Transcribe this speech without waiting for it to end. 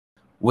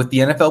With the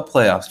NFL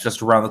playoffs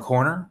just around the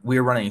corner, we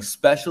are running a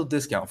special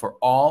discount for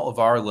all of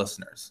our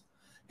listeners.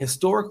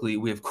 Historically,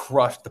 we have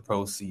crushed the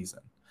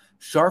postseason.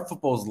 Sharp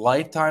Football's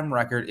lifetime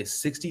record is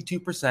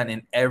 62%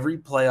 in every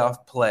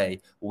playoff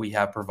play we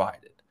have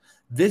provided.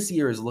 This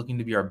year is looking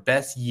to be our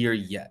best year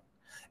yet.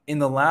 In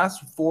the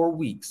last 4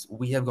 weeks,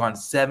 we have gone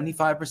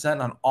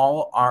 75% on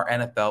all our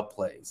NFL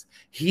plays,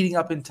 heating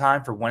up in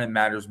time for when it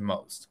matters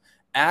most.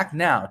 Act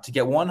now to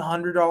get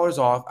 $100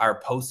 off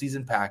our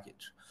postseason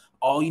package.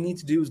 All you need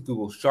to do is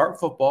Google Sharp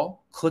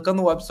Football, click on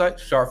the website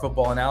Sharp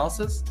Football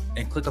Analysis,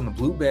 and click on the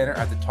blue banner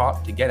at the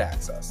top to get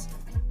access.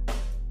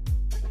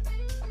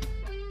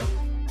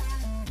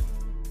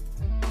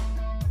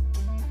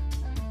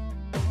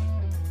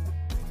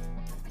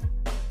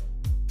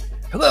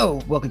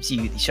 Hello, welcome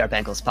to the Sharp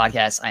Ankles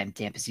podcast. I'm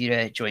Dan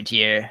Pizzuta, joined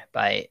here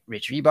by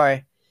Rich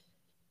Rebar.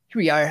 Here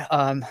we are,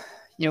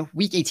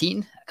 week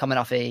 18, coming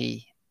off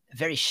a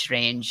very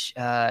strange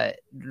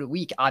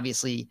week,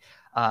 obviously,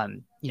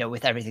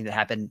 with everything that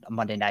happened on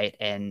Monday night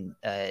and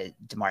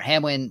Damar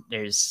Hamlin.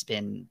 It's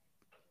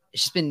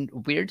just been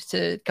weird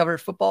to cover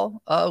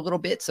football a little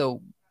bit.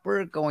 So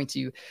we're going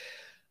to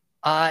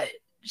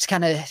just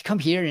kind of come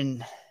here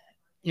and,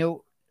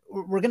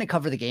 we're going to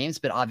cover the games,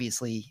 but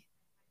obviously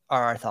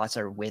our thoughts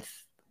are with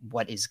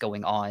what is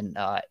going on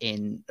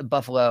in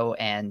Buffalo.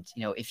 And,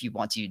 if you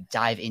want to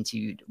dive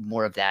into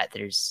more of that,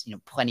 there's,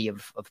 plenty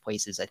of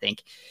places I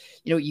think,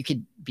 you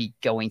could be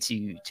going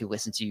to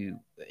listen to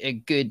a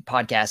good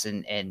podcast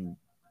and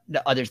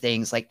the other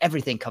things, like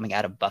everything coming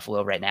out of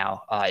Buffalo right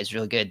now is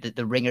really good.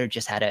 The Ringer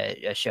just had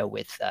a show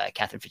with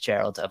Catherine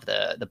Fitzgerald of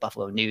the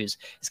Buffalo News.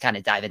 Is kind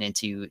of diving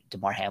into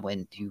Damar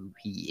Hamlin, who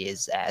he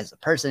is as a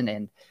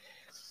person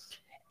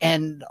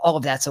and all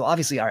of that. So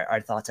obviously our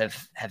thoughts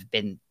have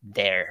been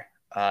there,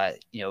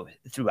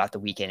 throughout the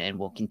weekend, and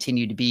will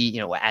continue to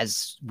be,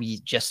 as we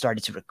just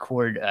started to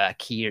record.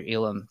 Kaiir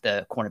Elam,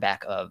 the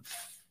cornerback of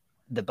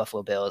the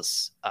Buffalo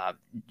Bills,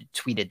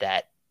 tweeted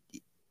that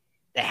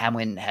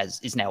Hamlin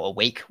is now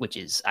awake, which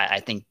is, I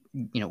think,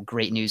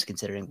 great news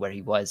considering where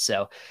he was.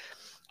 So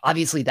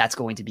obviously that's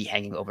going to be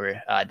hanging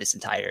over this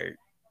entire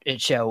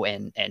show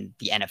and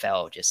the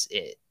NFL just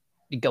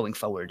going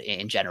forward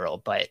in general.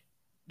 But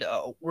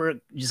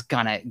we're just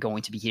going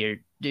to be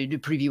here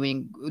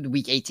previewing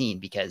week 18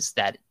 because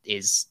that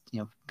is,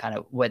 kind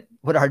of what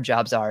our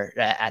jobs are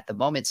at the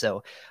moment.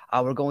 So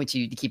we're going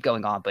to keep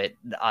going on, but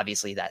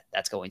obviously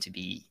that's going to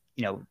be,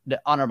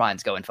 on our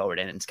minds going forward,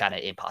 and it's kind of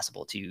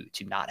impossible to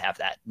not have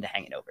that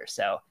hanging over.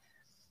 So,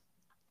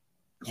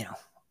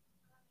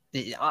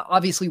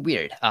 obviously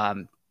weird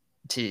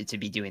to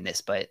be doing this,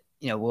 but,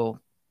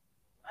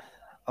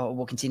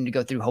 we'll continue to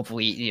go through,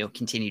 hopefully,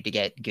 continue to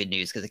get good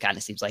news, because it kind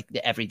of seems like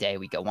every day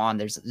we go on,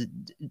 there's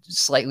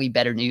slightly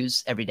better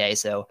news every day.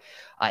 So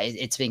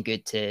it's been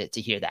good to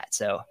hear that.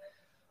 So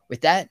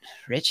with that,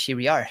 Rich, here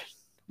we are,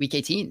 week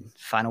 18,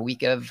 final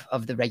week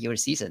of the regular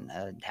season.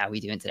 How are we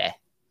doing today?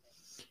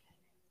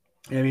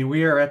 I mean,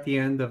 we are at the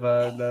end of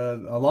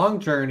a long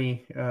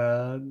journey,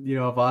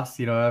 of us.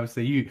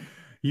 Obviously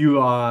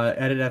you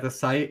edit at the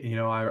site.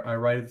 I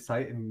write at the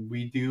site, and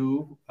we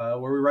do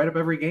where we write up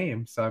every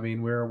game. So I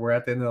mean, we're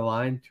at the end of the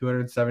line.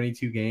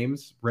 272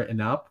 games written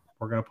up.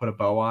 We're gonna put a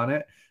bow on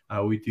it.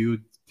 We do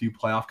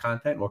playoff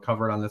content. We'll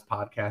cover it on this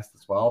podcast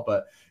as well.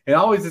 But it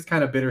always is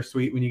kind of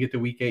bittersweet when you get to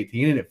week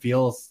 18, and it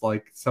feels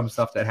like some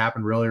stuff that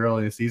happened really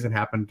early in the season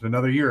happened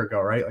another year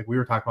ago, right? Like we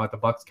were talking about the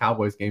Bucs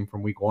Cowboys game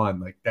from week 1.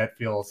 Like that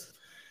feels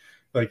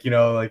like,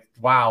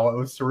 wow, it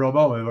was a surreal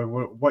moment.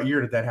 Like, what year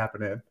did that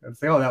happen in? And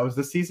say, oh, that was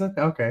this season?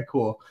 Okay,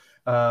 cool.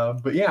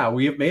 But yeah,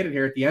 we have made it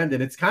here at the end,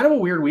 and it's kind of a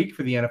weird week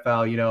for the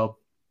NFL.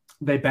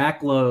 They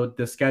backload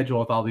the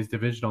schedule with all these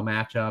divisional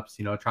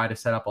matchups, try to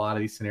set up a lot of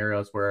these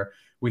scenarios where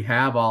we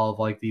have all of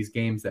like these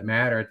games that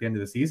matter at the end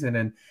of the season.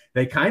 And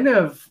they kind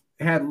of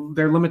had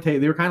their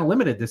limited, they were kind of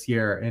limited this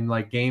year in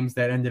like games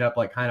that ended up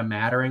like kind of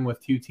mattering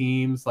with two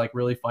teams, like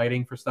really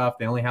fighting for stuff.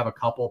 They only have a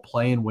couple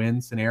play and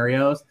win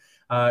scenarios.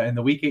 And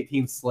the week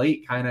 18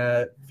 slate kind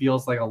of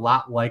feels like a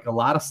lot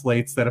of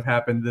slates that have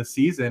happened this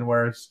season,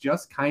 where it's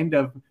just kind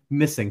of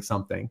missing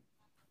something.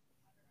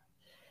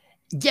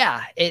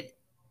 Yeah.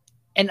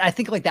 And I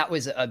think like that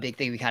was a big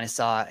thing we kind of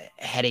saw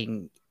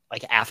heading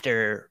like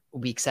after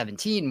week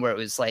 17, where it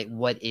was like,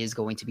 what is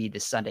going to be the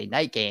Sunday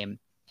night game?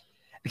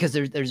 Because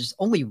there's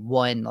only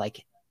one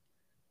like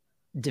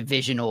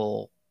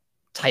divisional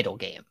title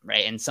game,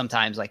 right? And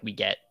sometimes like we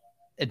get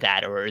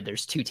that, or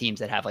there's two teams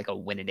that have like a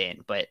win it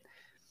in. But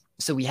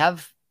so we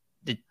have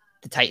the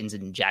Titans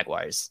and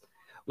Jaguars,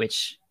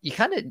 which you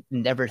kind of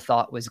never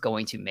thought was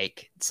going to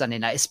make Sunday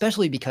night,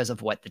 especially because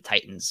of what the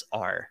Titans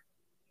are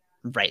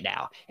right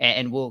now.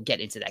 And we'll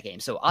get into that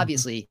game. So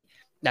obviously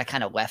that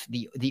kind of left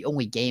the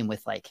only game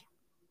with like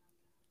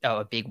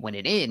a big win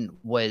it in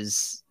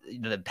was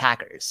the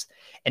Packers.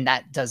 And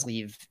that does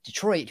leave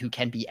Detroit, who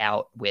can be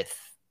out with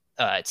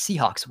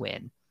Seahawks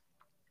win.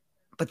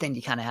 But then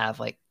you kind of have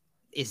like,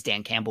 is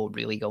Dan Campbell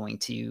really going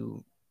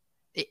to,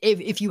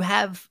 if you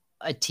have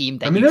a team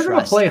that I mean, you they're going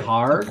to trust play to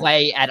hard.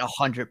 play at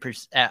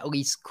 100%, at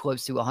least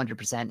close to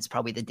 100%. It's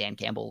probably the Dan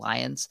Campbell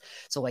Lions.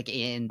 So like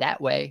in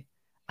that way,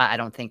 I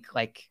don't think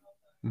like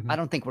I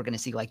don't think we're going to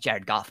see like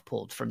Jared Goff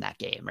pulled from that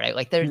game, right?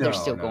 Like they're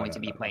still going to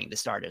be playing the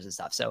starters and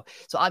stuff. So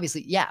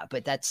obviously, yeah,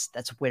 but that's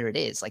where it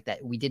is. Like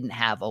that we didn't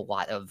have a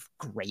lot of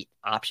great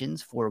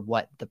options for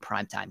what the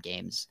primetime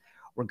games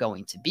were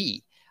going to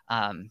be.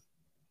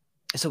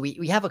 So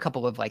we have a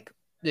couple of like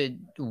the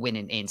win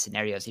and in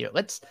scenarios here.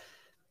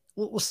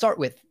 We'll start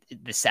with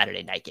the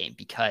Saturday night game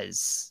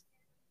because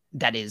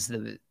that is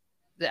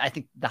I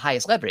think the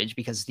highest leverage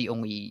because it's the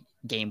only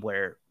game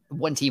where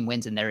one team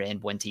wins and they're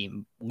in, one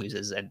team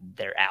loses and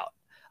they're out.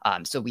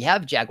 So we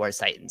have Jaguars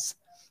Titans.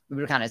 We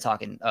were kind of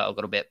talking a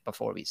little bit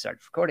before we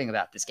started recording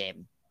about this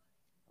game.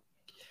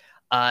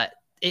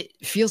 It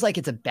feels like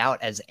it's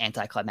about as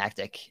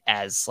anticlimactic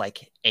as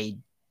like a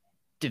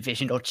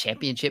divisional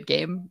championship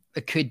game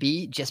it could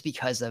be just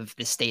because of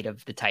the state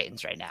of the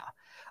Titans right now.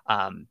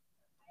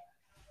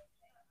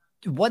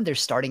 One, they're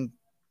starting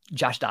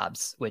Josh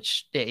Dobbs,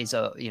 which is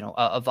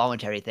a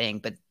voluntary thing,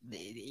 but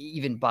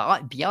even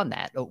beyond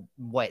that,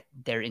 what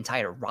their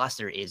entire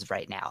roster is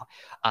right now,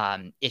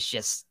 it's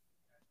just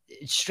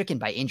stricken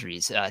by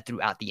injuries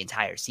throughout the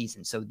entire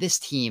season. So this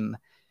team,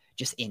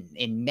 just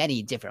in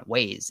many different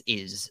ways,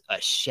 is a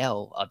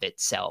shell of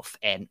itself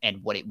and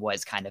what it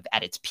was kind of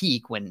at its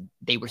peak when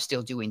they were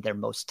still doing their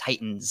most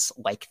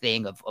Titans-like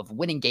thing of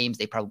winning games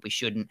they probably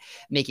shouldn't,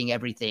 making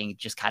everything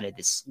just kind of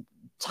this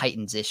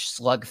Titans-ish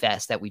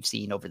slugfest that we've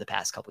seen over the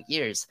past couple of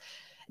years.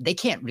 They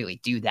can't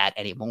really do that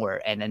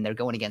anymore. And then they're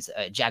going against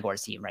a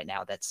Jaguars team right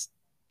now that's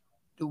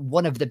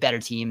one of the better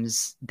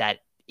teams that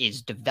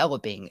is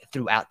developing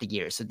throughout the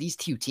year. So these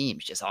two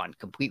teams just on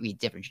completely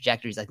different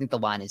trajectories. I think the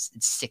line is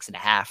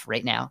 6.5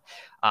 right now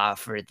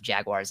for the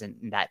Jaguars.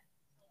 And that,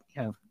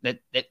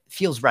 that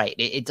feels right.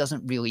 It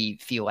doesn't really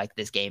feel like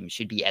this game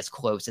should be as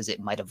close as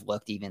it might've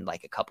looked even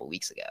like a couple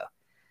weeks ago.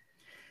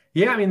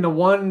 Yeah. I mean, the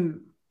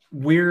one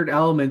weird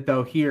element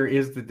though here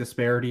is the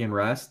disparity in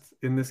rest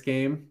in this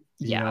game.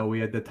 We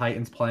had the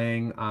Titans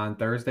playing on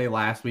Thursday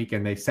last week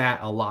and they sat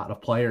a lot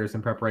of players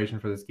in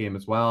preparation for this game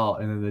as well.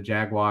 And then the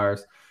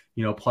Jaguars,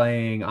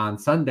 playing on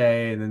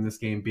Sunday and then this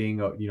game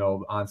being,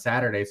 on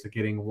Saturday. So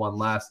getting one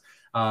less.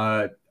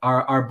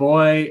 Our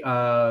boy,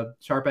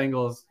 Sharp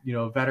Angles,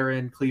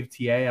 veteran Cleve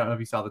TA. I don't know if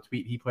you saw the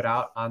tweet he put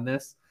out on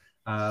this.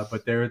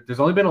 But there's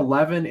only been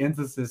 11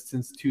 instances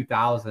since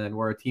 2000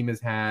 where a team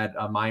has had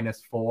a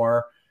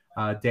 -4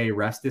 day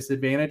rest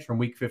disadvantage from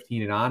week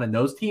 15 and on. And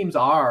those teams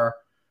are,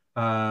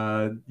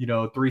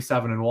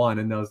 3-7-1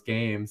 in those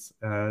games.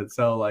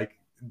 So like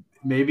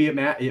maybe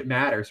it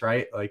matters,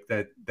 right? Like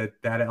that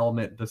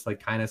element just like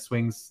kind of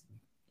swings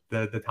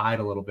the tide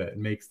a little bit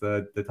and makes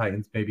the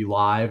Titans maybe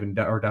live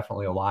or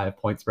definitely a live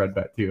point spread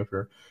bet too,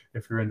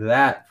 if you're into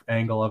that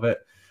angle of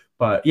it.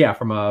 But yeah,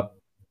 from a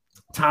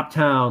top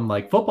town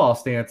like football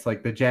stance,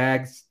 like the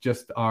Jags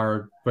just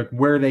are like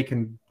where they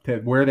can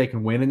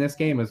win in this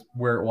game is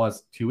where it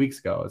was 2 weeks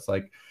ago. It's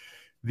like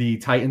the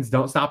Titans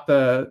don't stop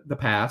the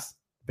pass.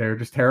 They're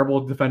just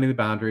terrible at defending the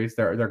boundaries.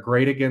 They're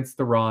great against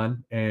the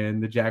run,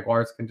 and the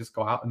Jaguars can just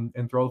go out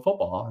and throw the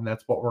football, and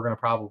that's what we're going to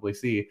probably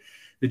see.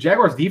 The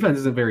Jaguars defense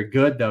isn't very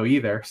good though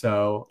either,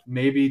 so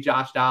maybe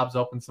Josh Dobbs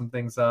opens some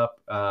things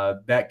up.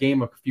 That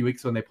game a few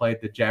weeks when they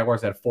played, the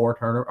Jaguars had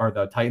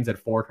the Titans had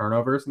 4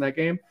 turnovers in that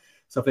game.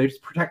 So if they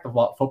just protect the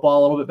football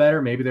a little bit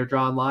better, maybe they're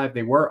drawing live.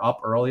 They were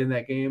up early in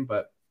that game,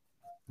 but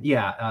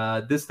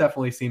yeah, this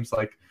definitely seems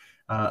like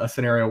a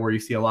scenario where you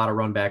see a lot of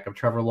run back of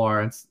Trevor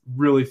Lawrence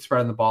really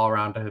spreading the ball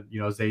around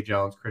to Zay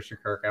Jones, Christian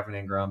Kirk, Evan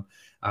Ingram,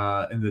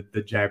 and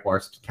the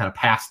Jaguars kind of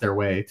pass their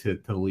way to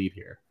the lead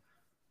here.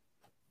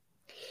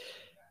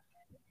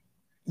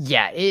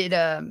 Yeah, it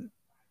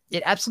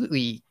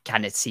absolutely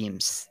kind of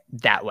seems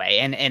that way.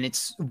 And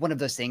it's one of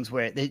those things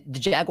where the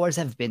Jaguars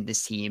have been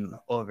this team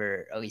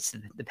over at least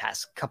the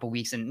past couple of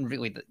weeks and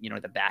really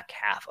the back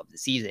half of the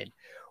season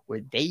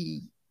where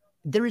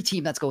they're a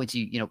team that's going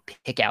to,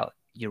 pick out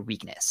your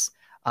weakness.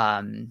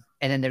 And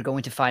then they're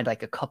going to find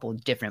like a couple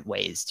different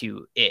ways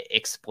to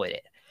exploit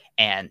it.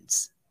 And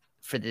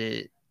for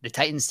the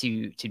Titans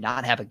to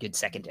not have a good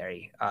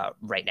secondary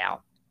right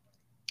now,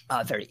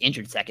 very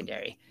injured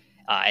secondary,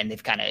 and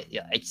they've kind of,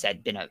 like I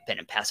said, been a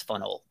pass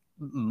funnel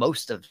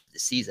most of the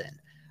season.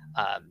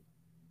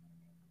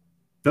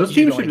 Those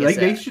teams should be like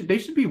they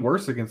should be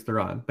worse against the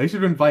run. They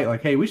should invite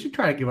like, hey, we should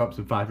try to give up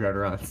some 5-yard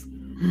runs.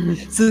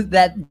 So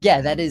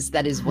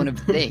that is one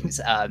of the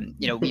things.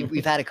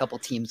 We've had a couple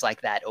teams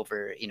like that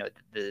over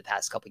the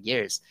past couple of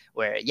years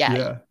where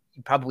you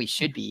probably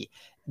should be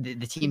the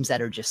teams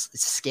that are just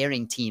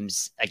scaring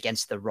teams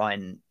against the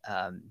run,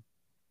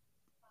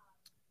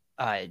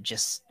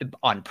 just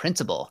on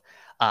principle,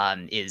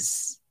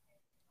 is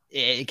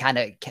it kind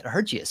of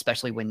hurts you,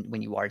 especially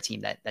when you are a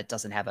team that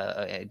doesn't have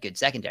a good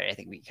secondary. I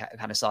think we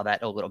kind of saw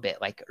that a little bit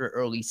like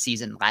early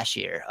season last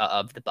year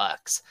of the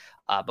Bucks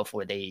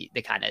before they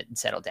kind of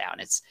settled down.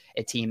 It's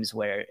teams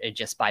where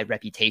just by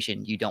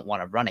reputation you don't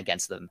want to run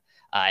against them.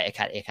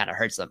 It kind of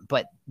hurts them.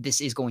 But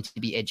this is going to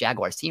be a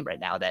Jaguars team right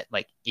now that,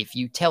 like, if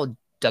you tell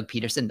Doug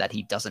Peterson that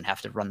he doesn't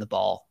have to run the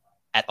ball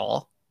at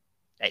all,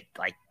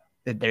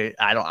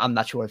 I'm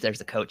not sure if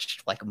there's a coach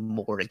like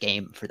more a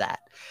game for that.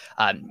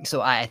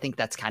 So I think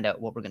that's kind of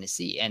what we're going to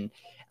see. And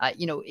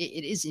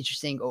it is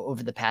interesting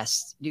over the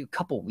past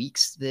couple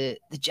weeks. The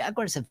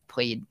Jaguars have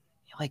played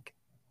like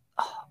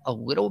a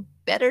little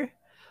better.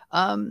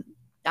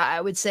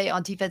 I would say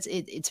on defense,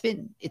 it's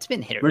been hit or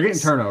miss. We're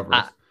getting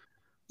turnovers.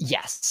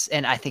 Yes,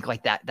 and I think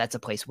like that's a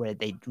place where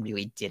they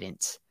really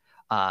didn't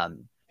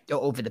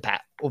over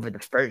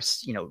the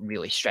first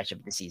really stretch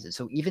of the season.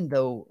 So even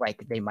though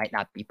like they might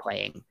not be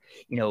playing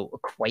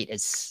quite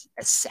as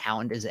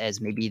sound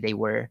as maybe they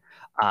were,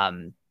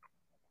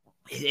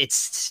 it's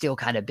still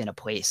kind of been a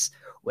place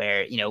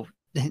where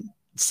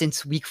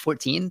since week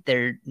 14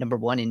 they're number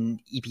one in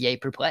EPA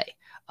per play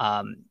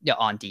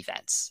on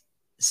defense.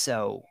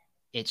 So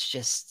it's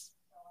just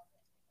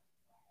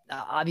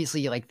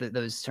obviously like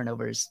those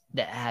turnovers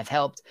that have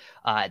helped.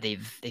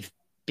 They've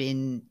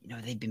been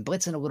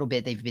blitzing a little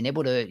bit. They've been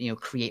able to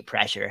create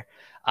pressure.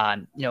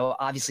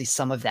 Obviously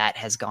some of that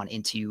has gone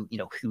into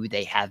who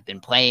they have been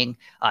playing,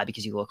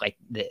 because you look like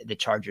the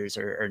Chargers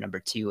are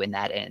number 2 in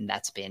that, and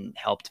that's been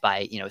helped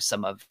by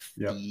some of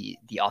the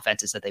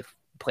offenses that they've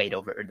played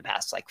over the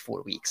past like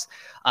 4 weeks.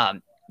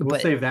 We'll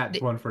save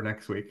that one for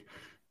next week.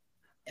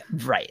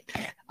 Right.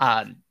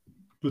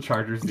 The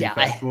Chargers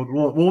defense.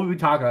 We'll be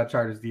talking about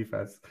Chargers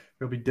defense.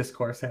 It'll be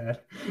discourse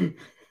had.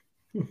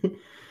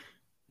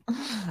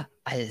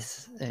 I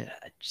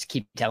just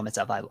keep telling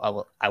myself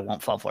I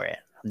won't fall for it.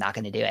 I'm not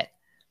going to do it.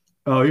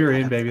 Oh, you're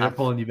in, baby. They're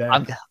pulling you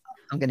back.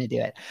 I'm going to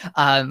do it.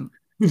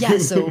 Yeah.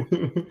 So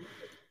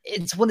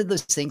it's one of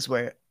those things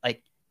where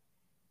like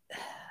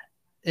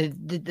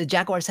the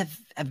Jaguars have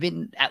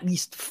been at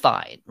least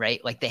fine,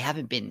 right? Like they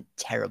haven't been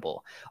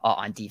terrible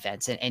on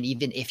defense. And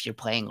even if you're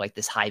playing like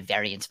this high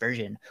variance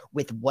version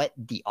with what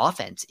the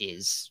offense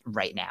is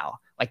right now,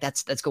 like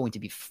that's going to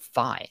be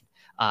fine.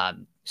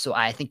 So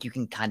I think you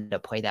can kind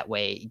of play that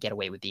way, get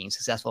away with being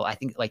successful. I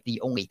think like the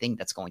only thing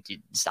that's going to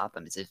stop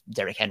them is if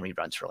Derrick Henry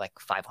runs for like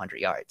 500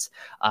 yards.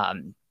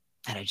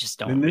 And I just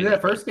don't. And in that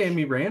first game,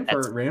 he ran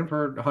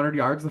for 100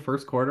 yards the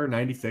first quarter,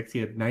 96. He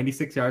had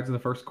 96 yards in the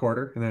first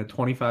quarter, and then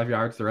 25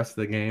 yards the rest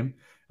of the game.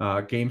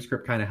 Game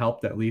script kind of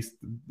helped at least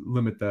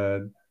limit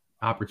the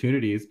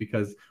opportunities,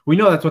 because we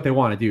know that's what they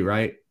want to do,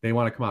 right? They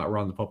want to come out and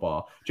run the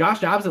football. Josh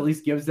Dobbs at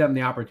least gives them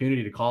the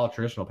opportunity to call a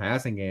traditional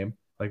passing game,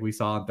 like we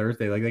saw on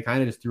Thursday. Like they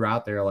kind of just threw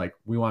out there, like,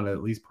 we want to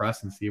at least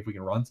press and see if we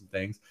can run some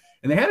things.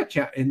 And they had a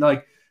chat, and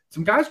like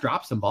some guys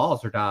dropped some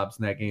balls for Dobbs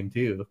in that game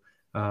too.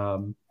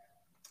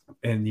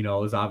 And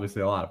there's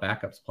obviously a lot of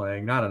backups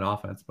playing, not an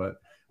offense, but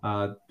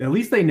at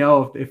least they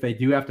know if they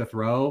do have to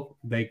throw,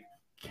 they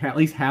can at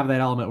least have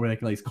that element where they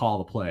can at least call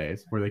the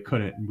plays, where they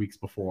couldn't in weeks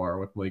before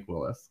with Malik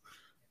Willis.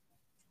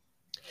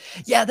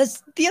 Yeah,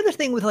 that's the other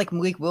thing with like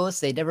Malik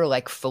Willis. They never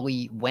like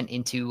fully went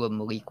into a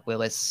Malik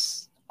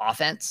Willis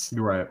offense,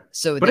 right?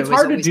 So but it's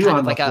hard to do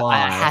on like the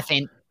fly. a half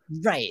in,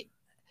 right?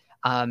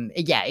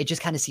 Yeah, it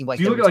just kind of seemed like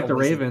if you look at like the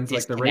Ravens.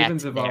 Like the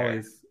Ravens have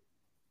always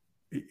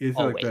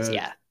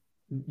the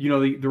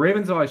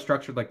Ravens have always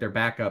structured like their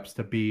backups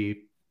to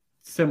be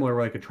similar,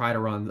 where they could try to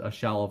run a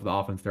shell of the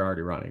offense they're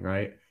already running,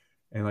 right?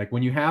 And like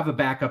when you have a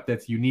backup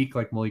that's unique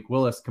like Malik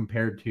Willis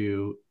compared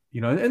to,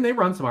 and they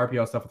run some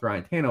RPO stuff with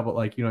Ryan Tannehill, but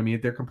like,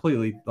 they're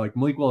completely like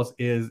Malik Willis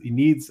he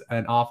needs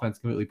an offense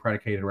completely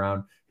predicated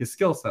around his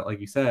skill set, like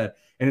you said.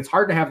 And it's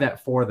hard to have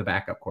that for the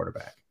backup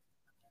quarterback,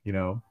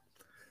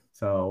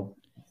 So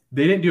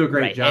they didn't do a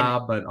great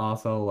job, but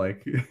also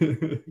like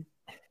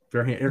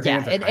their hands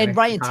and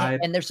Ryan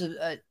and there's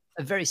a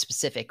very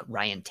specific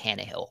Ryan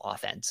Tannehill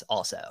offense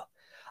also.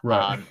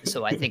 Right.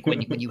 So I think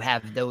when you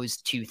have those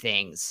two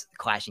things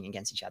clashing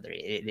against each other,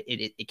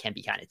 it can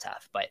be kind of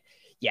tough. But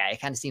yeah,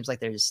 it kind of seems like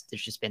there's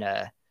just been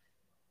a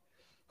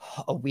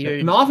weird.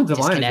 And the offensive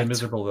line has been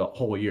miserable the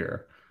whole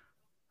year.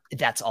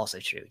 That's also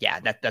true. Yeah,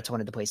 that's one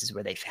of the places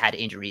where they've had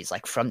injuries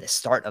like from the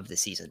start of the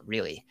season,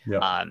 really.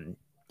 Yep.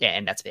 Yeah,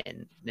 and that's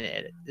been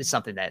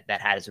something that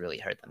has really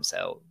hurt them.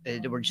 So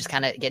we're just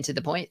kind of getting to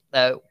the point.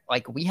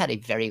 Like we had a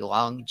very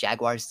long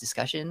Jaguars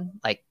discussion,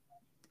 like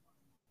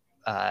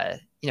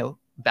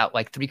about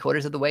like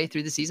 3/4 of the way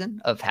through the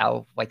season of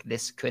how like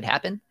this could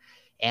happen,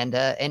 and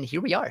here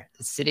we are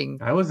sitting.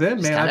 I was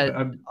in, man.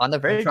 I'm on the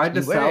verge. I tried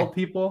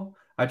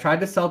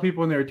to sell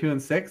people when they were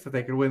 2-6 that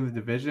they could win the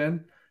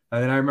division,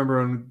 and then I remember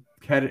in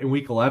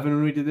week 11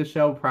 when we did this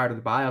show prior to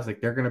the bye, I was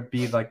like, they're gonna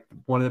be like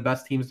one of the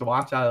best teams to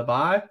watch out of the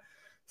bye.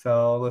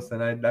 So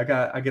listen,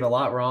 I get a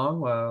lot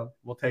wrong.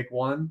 We'll take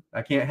one.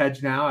 I can't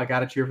hedge now. I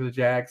got to cheer for the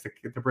Jags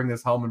to bring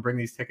this home and bring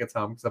these tickets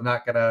home, because I'm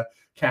not gonna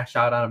cash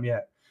out on them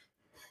yet.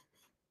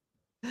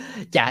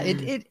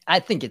 Yeah, I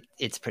think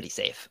it's pretty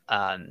safe.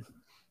 I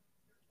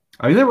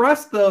I mean, the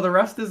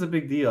rest is a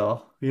big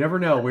deal. You never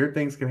know. Weird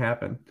things can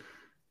happen.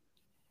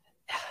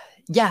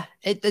 Yeah,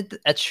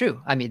 that's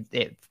true. I mean,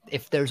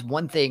 if there's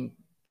one thing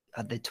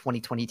the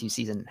 2022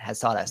 season has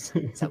taught us,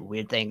 it's that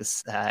weird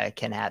things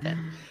can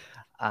happen.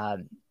 All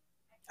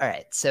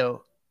right,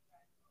 so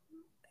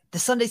the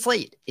Sunday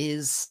slate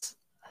is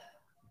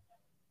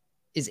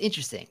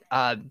interesting.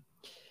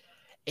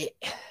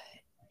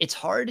 It's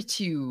hard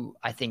to,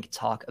 I think,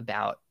 talk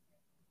about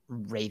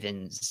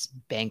Ravens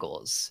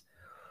Bengals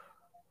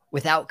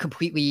without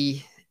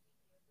completely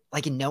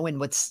like knowing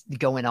what's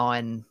going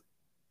on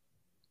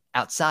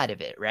outside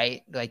of it,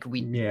 right? Like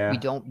we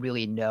don't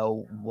really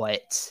know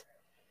what.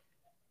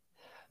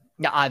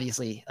 Now,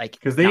 obviously, like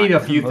because they need a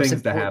few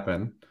things to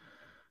happen,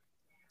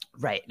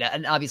 right?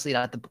 And obviously,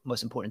 not the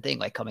most important thing,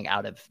 like coming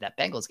out of that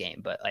Bengals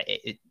game, but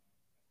like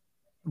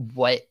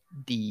what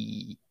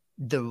the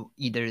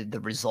either the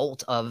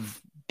result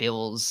of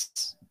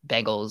Bills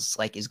Bengals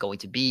like is going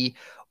to be,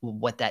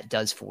 what that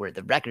does for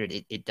the record.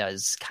 It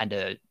does kind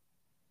of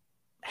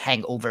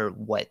hang over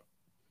what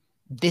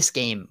this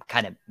game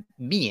kind of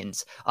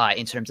means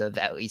in terms of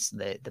at least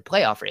the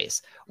playoff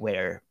race,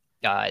 where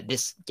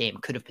this game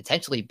could have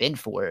potentially been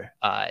for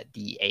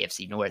the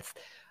AFC North.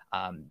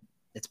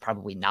 It's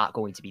probably not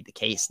going to be the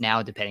case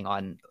now, depending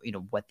on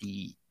what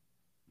the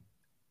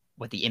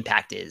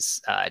impact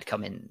is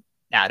coming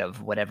out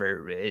of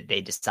whatever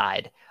they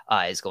decide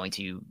is going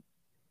to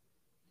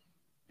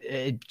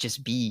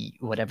just be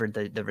whatever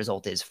the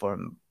result is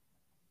from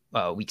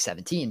week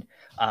 17.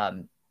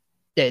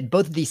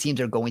 Both of these teams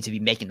are going to be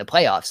making the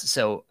playoffs,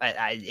 so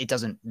it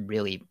doesn't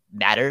really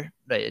matter,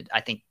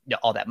 I think,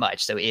 all that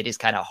much. So it is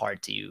kind of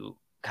hard to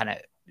kind of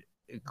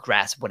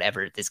grasp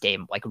whatever this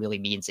game like really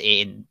means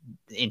in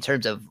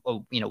terms of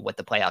what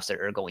the playoffs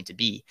are going to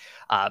be.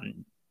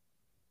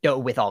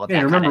 With all of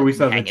that. Remember we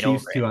saw the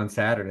Chiefs too on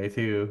Saturday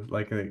too,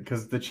 like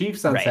because the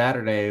Chiefs on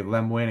Saturday,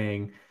 them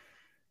winning.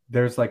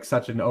 There's like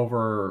such an they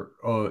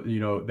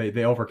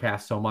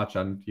overcast so much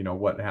on,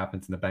 what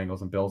happens in the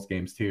Bengals and Bills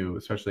games too,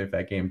 especially if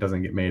that game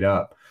doesn't get made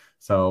up.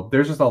 So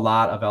there's just a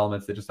lot of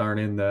elements that just aren't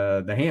in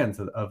the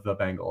hands of the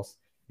Bengals,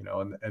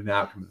 and the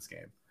outcome of this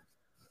game.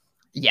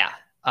 Yeah.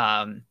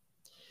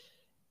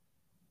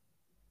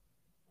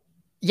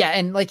 Yeah.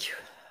 And like,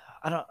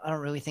 I don't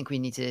really think we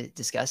need to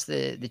discuss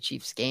the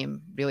Chiefs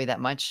game really that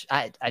much.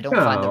 I don't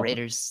find the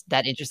Raiders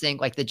that interesting.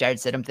 Like the Jarrett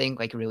Stidham thing,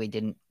 like really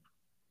didn't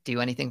do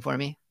anything for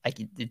me. Like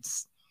it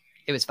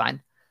was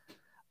fine.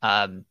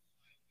 I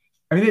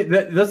mean,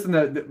 listen,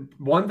 the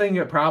one thing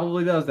it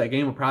probably does, that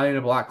game will probably end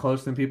up a lot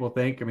closer than people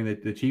think. I mean,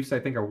 the Chiefs, I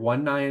think, are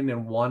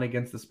 1-9-1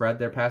 against the spread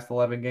their past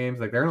 11 games.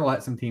 Like they're going to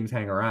let some teams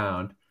hang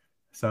around.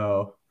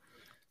 So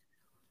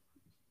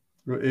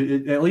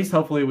at least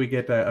hopefully we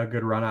get a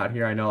good run out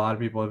here. I know a lot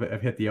of people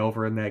have hit the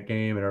over in that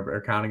game and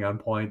are counting on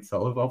points.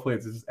 So hopefully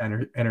it's just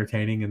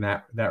entertaining in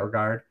that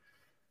regard.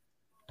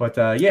 But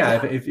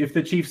if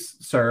the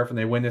Chiefs serve and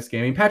they win this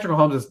game, I mean, Patrick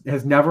Mahomes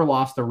has never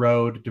lost a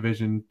road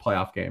division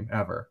playoff game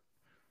ever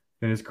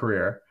in his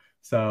career.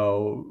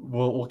 So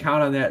we'll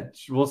count on that.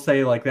 We'll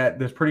say like that.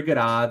 There's pretty good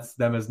odds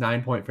them as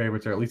 9-point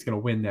favorites are at least going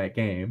to win that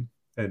game.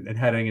 And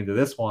heading into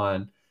this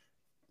one,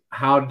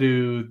 how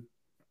do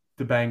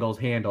the Bengals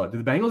handle it?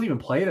 Do the Bengals even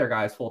play their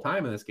guys full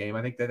time in this game?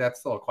 I think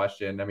that's still a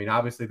question. I mean,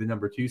 obviously the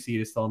number 2 seed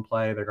is still in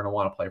play. They're going to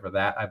want to play for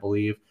that, I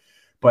believe.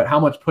 But how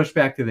much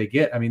pushback do they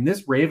get? I mean,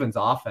 this Ravens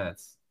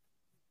offense,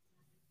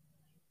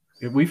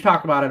 we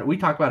talked about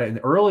it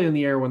early in the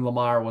year when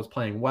Lamar was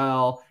playing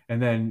well,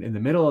 and then in the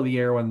middle of the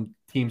year when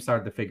teams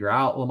started to figure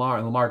out Lamar,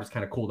 and Lamar just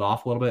kind of cooled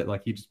off a little bit.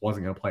 Like he just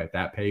wasn't going to play at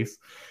that pace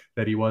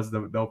that he was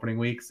the opening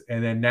weeks.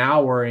 And then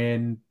now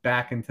we're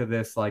back into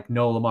this like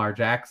no Lamar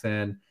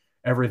Jackson,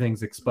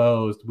 everything's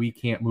exposed, we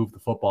can't move the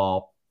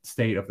football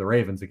state of the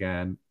Ravens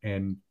again.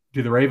 And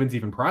do the Ravens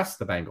even press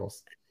the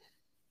Bengals?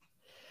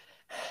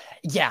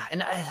 Yeah,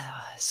 and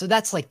so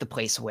that's like the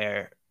place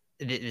where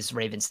this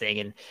Ravens thing,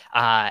 and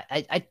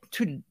I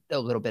tweeted a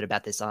little bit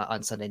about this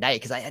on Sunday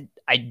night because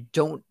I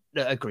don't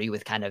agree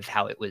with kind of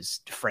how it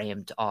was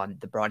framed on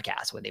the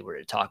broadcast when they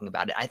were talking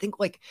about it. I think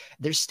like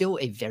there's still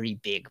a very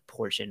big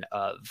portion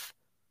of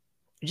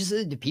just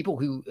the people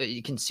who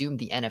consume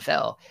the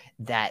NFL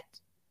that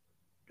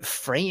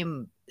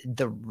frame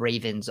the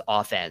Ravens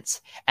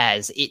offense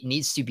as it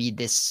needs to be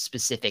this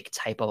specific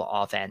type of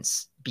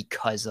offense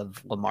because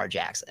of Lamar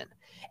Jackson.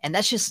 And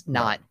that's just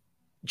not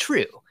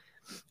true.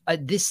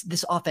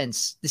 This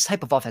offense, this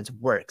type of offense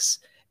works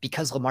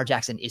because Lamar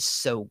Jackson is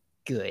so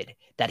good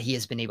that he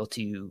has been able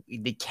to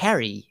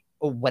carry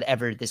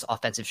whatever this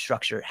offensive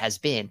structure has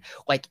been.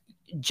 Like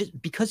just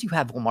because you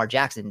have Lamar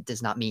Jackson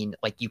does not mean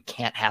like you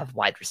can't have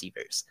wide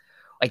receivers.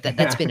 Like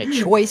that's been a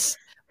choice,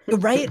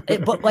 right?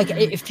 But like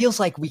it feels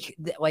like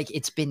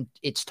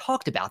it's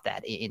talked about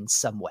that in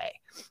some way,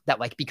 that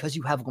like because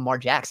you have Lamar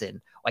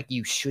Jackson, like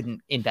you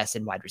shouldn't invest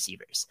in wide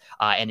receivers,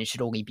 and it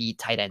should only be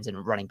tight ends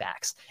and running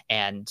backs,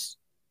 and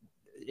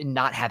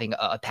not having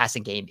a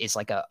passing game is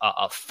like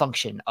a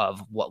function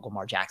of what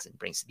Lamar Jackson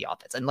brings to the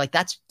offense. And like,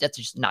 that's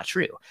just not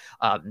true.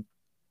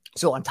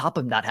 So on top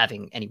of not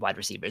having any wide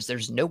receivers,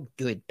 there's no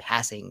good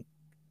passing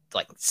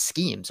like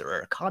schemes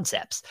or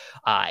concepts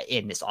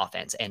in this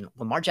offense. And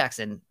Lamar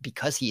Jackson,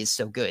 because he is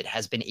so good,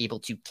 has been able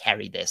to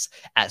carry this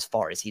as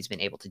far as he's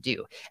been able to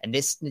do. And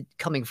this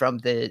coming from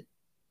the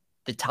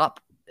top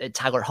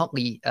Tyler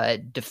Huntley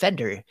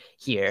defender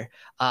here,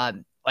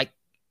 like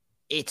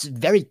it's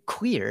very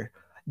clear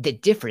the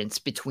difference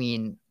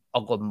between a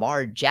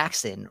Lamar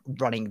Jackson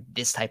running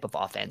this type of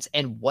offense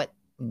and what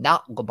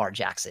not Lamar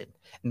Jackson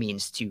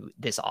means to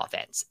this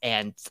offense.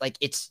 And like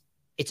it's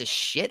a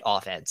shit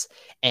offense,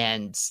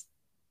 and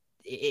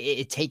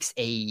it takes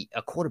a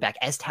quarterback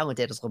as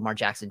talented as Lamar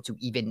Jackson to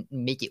even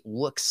make it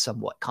look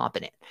somewhat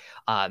competent.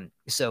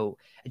 So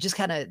just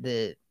kind of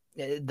the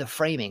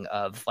framing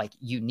of like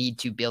you need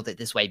to build it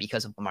this way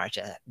because of Lamar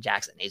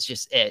Jackson is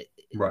just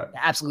right.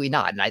 Absolutely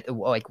not. And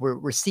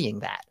we're seeing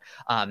that.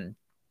 And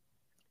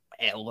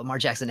Lamar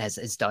Jackson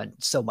has done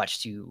so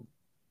much to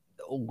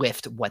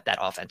lift what that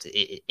offense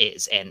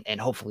is,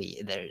 and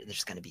hopefully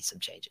there's going to be some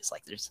changes.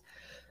 Like there's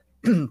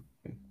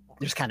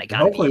kind of got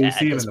to be. Hopefully we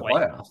see him in the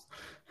playoffs.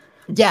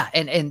 Yeah,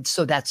 and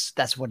so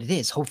that's what it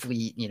is.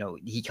 Hopefully,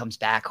 he comes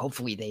back.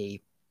 Hopefully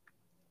they,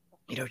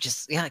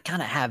 just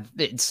kind of have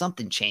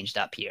something changed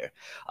up here,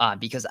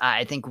 because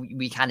I think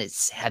we kind of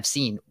have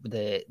seen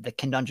the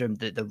conundrum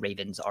that the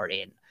Ravens are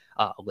in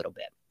a little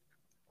bit,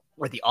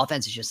 where the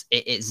offense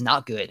is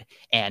not good,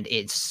 and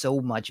it's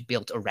so much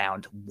built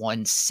around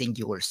one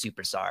singular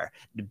superstar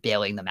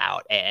bailing them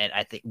out. And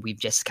I think we've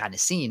just kind of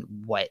seen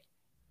what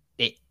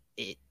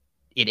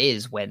it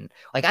is when,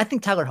 like, I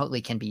think Tyler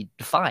Huntley can be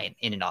fine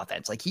in an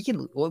offense. Like he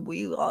can,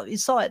 we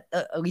saw it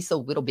at least a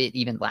little bit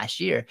even last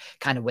year,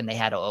 kind of when they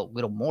had a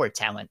little more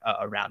talent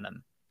around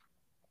them.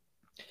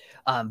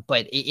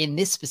 But in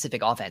this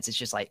specific offense, it's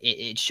just like,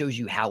 it shows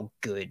you how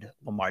good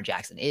Lamar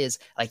Jackson is.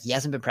 Like he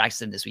hasn't been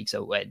practicing this week,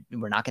 so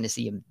we're not going to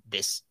see him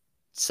this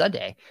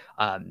Sunday.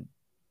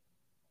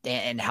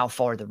 And how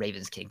far the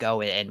Ravens can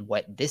go, and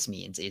what this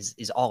means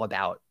is all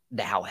about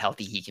how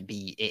healthy he can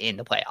be in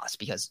the playoffs,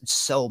 because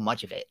so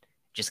much of it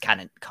just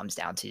kind of comes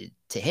down to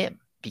him,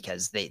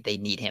 because they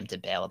need him to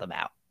bail them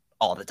out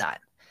all the time.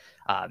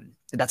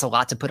 That's a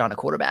lot to put on a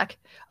quarterback.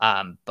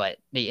 But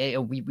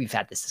we've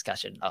had this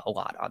discussion a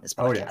lot on this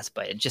podcast,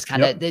 but it just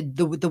kind of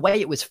the way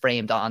it was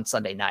framed on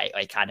Sunday night,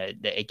 like kind of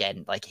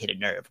again, like hit a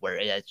nerve where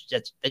it's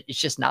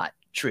just not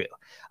true.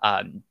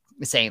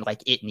 Saying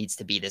like it needs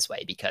to be this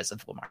way because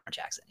of Lamar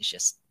Jackson.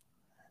 It's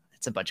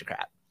a bunch of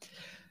crap.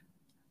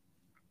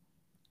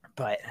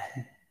 But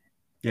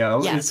it's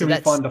going to be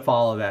fun to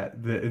follow that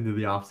into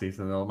the offseason,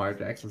 the Lamar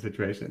Jackson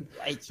situation.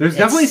 There's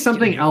definitely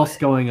something else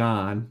going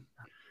on.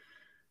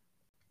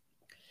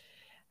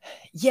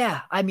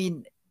 Yeah, I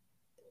mean,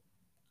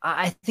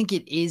 I think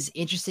it is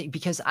interesting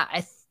because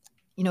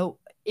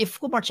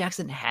if Lamar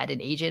Jackson had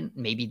an agent,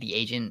 maybe the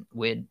agent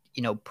would,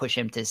 push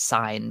him to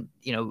sign,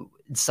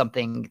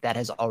 something that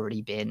has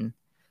already been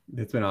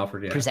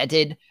offered,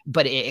 presented.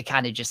 But it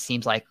kind of just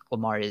seems like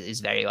Lamar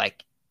is very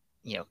like,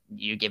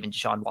 you're giving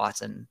Deshaun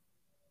Watson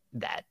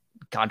that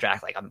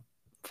contract. Like, I'm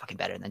fucking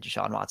better than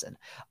Deshaun Watson.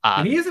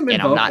 And he hasn't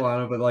been vocal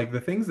on it, but like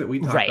the things that we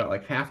talk about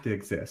like have to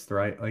exist,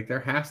 right? Like there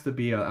has to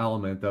be an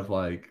element of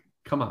like,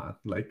 come on,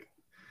 like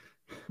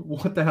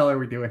what the hell are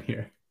we doing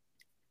here?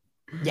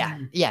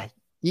 Yeah.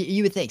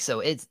 You would think so.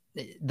 It's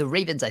the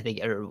Ravens, I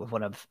think, are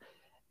one of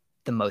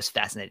the most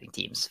fascinating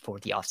teams for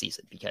the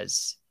offseason,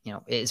 because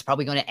it's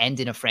probably going to end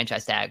in a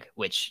franchise tag,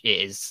 which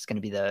is going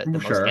to be the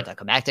most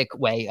anticlimactic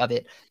way of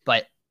it.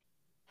 But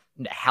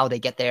how they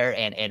get there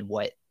and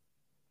what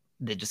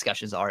the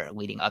discussions are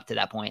leading up to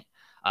that point,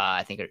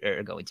 I think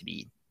are going to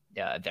be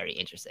very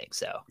interesting.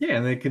 So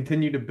and they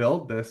continue to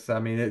build this. I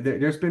mean,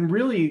 there's been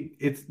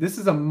this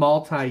is a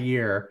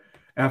multi-year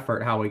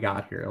effort how we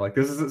got here. Like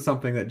this isn't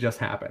something that just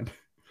happened.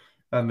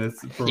 And this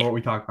for what we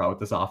talked about with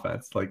this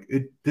offense. Like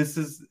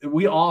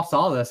we all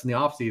saw this in the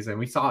offseason.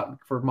 We saw it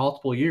for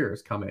multiple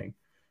years coming.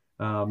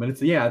 And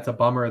it's a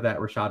bummer that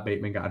Rashad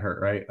Bateman got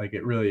hurt, right? Like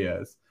it really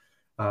is.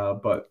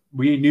 But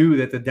we knew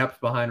that the depth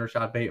behind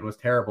Rashad Bateman was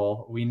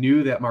terrible. We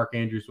knew that Mark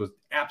Andrews was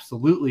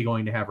absolutely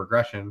going to have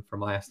regression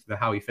from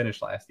how he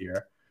finished last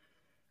year.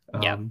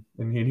 And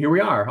here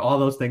we are. All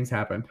those things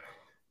happened.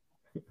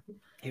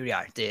 Here we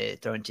are,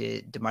 throwing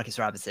to Demarcus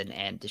Robinson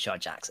and Deshaun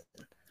Jackson.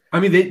 I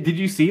mean, did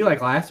you see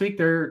like last week?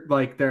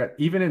 They're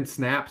even in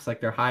snaps,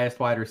 like their highest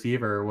wide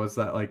receiver was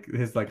like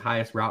his like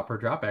highest route per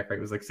dropback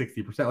rate was like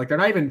 60%. Like they're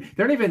not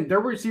even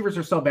their receivers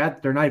are so bad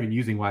that they're not even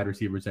using wide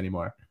receivers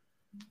anymore.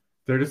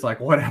 They're just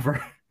like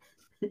whatever.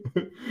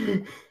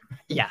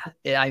 Yeah,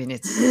 I mean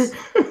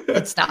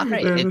it's not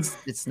right.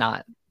 It's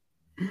not.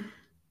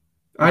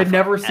 I'd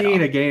never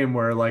seen a game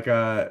where like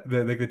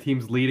the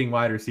team's leading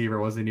wide receiver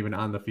wasn't even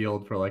on the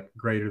field for like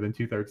greater than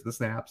 2/3 of the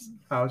snaps.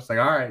 I was just like,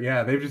 all right,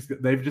 yeah,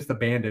 they've just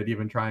abandoned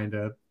even trying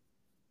to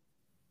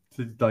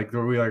like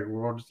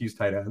we'll just use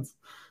tight ends.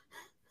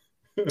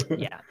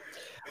 Yeah.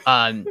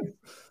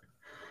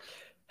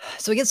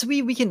 So I guess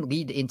we can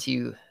lead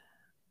into,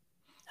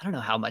 I don't know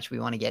how much we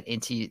want to get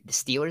into the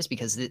Steelers,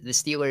 because the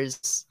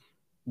Steelers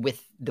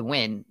with the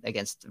win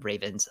against the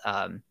Ravens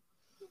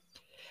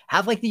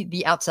have like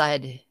the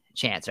outside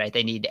chance, right?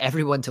 They need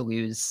everyone to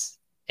lose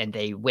and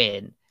they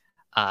win.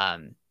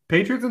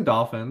 Patriots and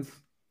Dolphins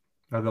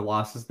are the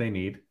losses they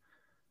need.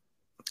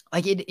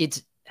 Like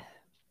it's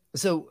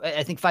so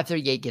I think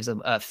 538 gives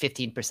them a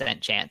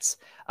 15% chance.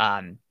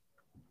 And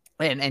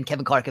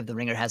Kevin Clark of The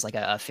Ringer has like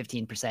a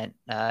 15%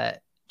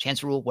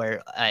 chance rule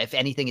where if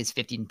anything is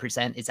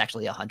 15%, it's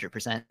actually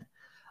 100%.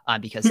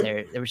 Because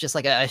there was just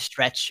like a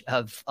stretch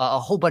of a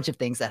whole bunch of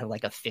things that have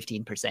like a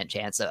 15%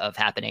 chance of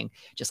happening,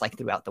 just like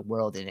throughout the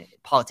world in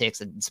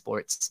politics and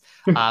sports.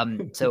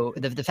 So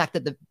the fact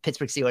that the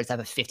Pittsburgh Steelers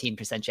have a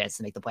 15% chance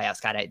to make the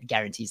playoffs kind of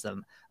guarantees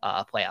them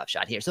a playoff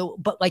shot here. So,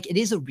 but like it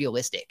is a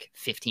realistic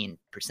 15%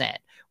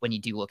 when you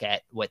do look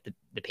at what the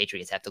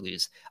Patriots have to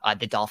lose.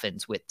 The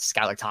Dolphins with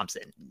Skylar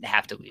Thompson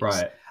have to lose.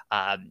 Right.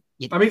 I mean,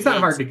 it's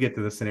not hard to get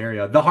to the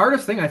scenario. The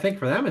hardest thing I think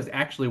for them is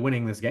actually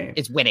winning this game.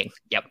 It's winning.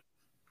 Yep.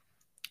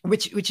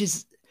 Which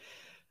is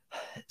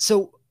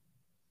so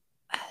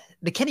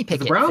the Kenny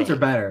Pickett. The Browns are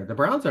better. The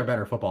Browns are a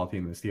better football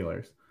team than the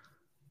Steelers.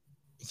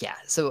 Yeah.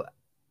 So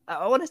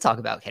I want to talk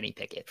about Kenny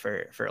Pickett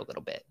for a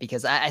little bit,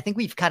 because I think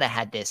we've kind of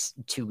had this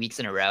 2 weeks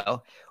in a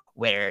row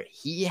where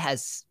he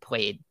has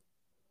played.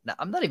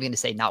 I'm not even going to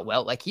say not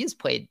well. Like he has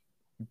played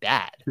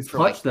bad for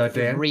clutch, like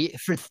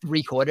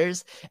three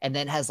quarters, and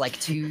then has like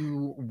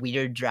 2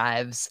 weird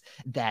drives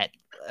that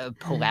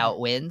pull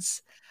out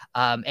wins.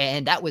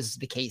 And that was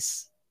the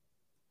case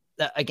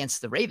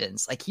against the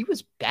Ravens. Like he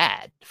was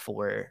bad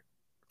for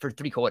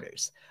 3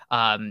 quarters,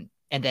 and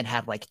then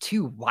had like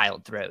 2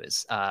 wild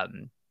throws.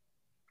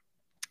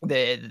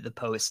 The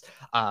post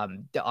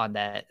on the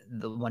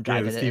one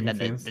drive, and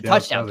then the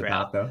touchdown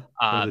throw.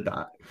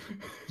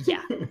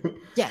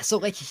 Yeah. So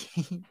like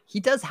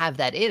he does have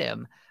that in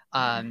him.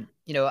 I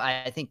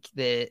think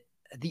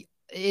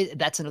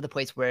that's another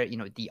place where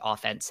the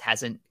offense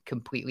hasn't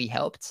completely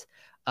helped.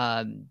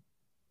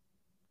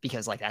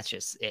 Because like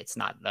it's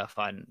not the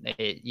fun.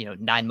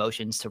 9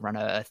 motions to run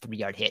a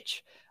 3-yard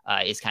hitch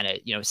is kind of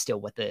still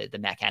what the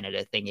Matt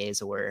Canada thing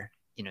is, or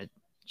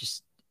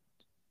just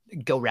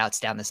go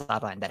routes down the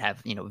sideline that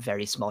have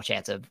very small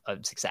chance of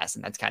success,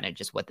 and that's kind of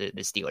just what the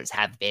Steelers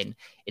have been.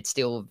 It's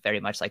still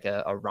very much like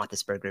a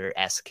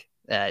Roethlisberger-esque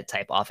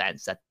type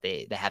offense that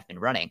they have been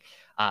running.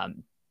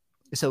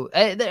 So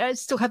I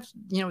still have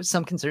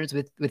some concerns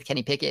with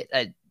Kenny Pickett.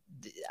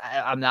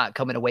 I'm not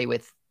coming away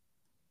with.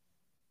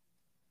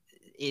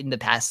 In the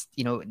past,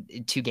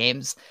 2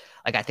 games,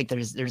 like I think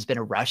there's been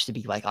a rush to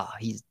be like, oh,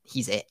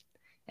 he's it,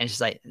 and it's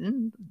just like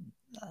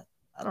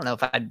I don't know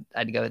if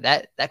I'd go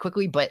that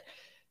quickly. But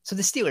so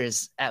the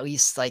Steelers, at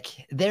least, like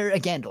they're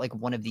again like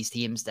one of these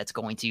teams that's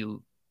going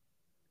to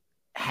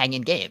hang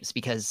in games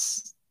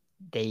because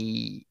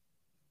they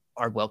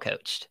are well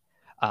coached.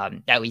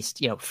 At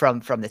least from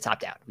the top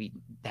down, we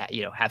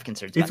have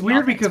concerns. It's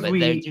weird because I've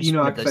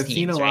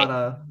seen a lot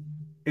of.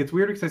 It's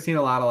weird because I've seen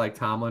a lot of like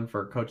Tomlin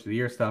for Coach of the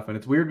Year stuff, and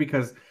it's weird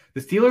because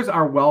the Steelers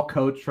are well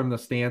coached from the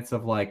stance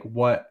of like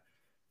what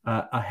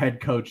a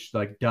head coach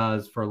like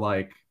does for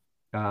like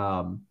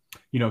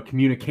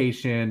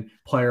communication,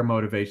 player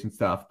motivation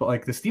stuff. But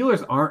like the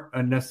Steelers aren't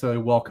a necessarily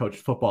well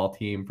coached football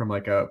team from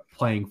like a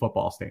playing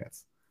football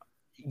stance.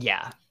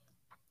 Yeah.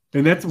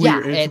 And that's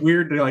weird. Yeah, it's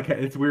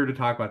weird to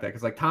talk about that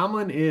because like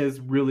Tomlin is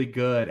really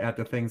good at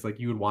the things like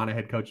you would want a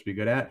head coach to be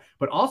good at,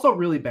 but also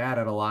really bad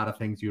at a lot of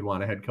things you'd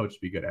want a head coach to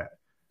be good at.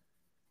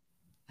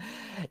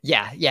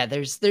 Yeah.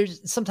 There's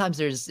sometimes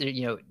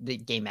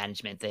the game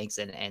management things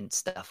and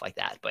stuff like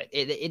that, but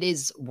it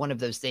is one of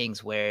those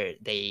things where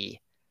they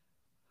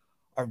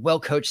are well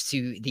coached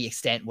to the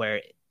extent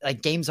where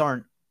like games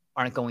aren't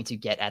going to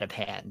get out of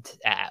hand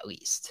at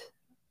least,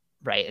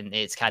 right? And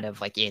it's kind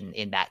of like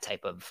in that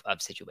type of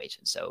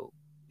situation. So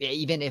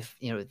even if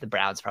the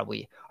Browns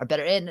probably are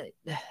better, and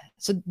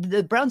so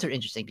the Browns are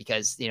interesting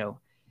because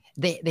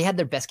They had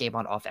their best game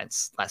on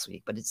offense last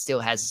week, but it still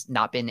has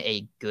not been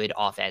a good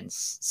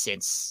offense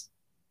since.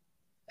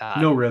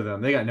 No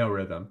rhythm. They got no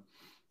rhythm.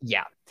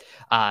 Yeah.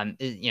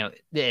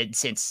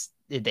 Since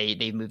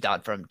they moved on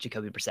from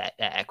Jacoby Brissett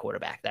at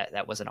quarterback,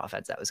 that was an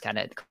offense that was kind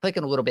of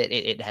clicking a little bit.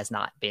 It has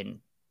not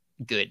been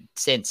good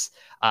since.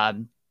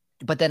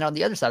 But then on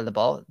the other side of the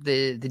ball,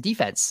 the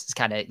defense is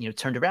kind of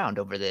turned around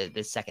over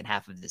the second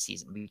half of the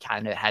season. We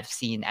kind of have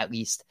seen at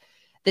least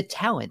the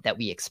talent that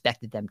we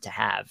expected them to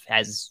have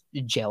has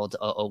gelled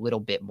a little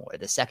bit more.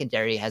 The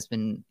secondary has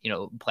been,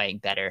 playing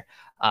better.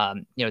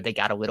 They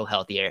got a little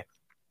healthier.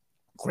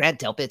 Grant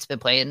Delpit's been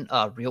playing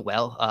real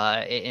well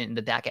in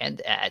the back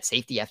end at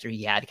safety after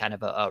he had kind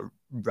of a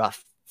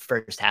rough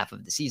first half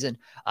of the season.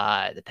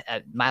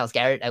 Myles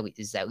Garrett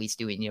is at least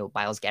doing,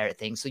 Myles Garrett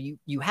things. So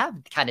you have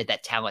kind of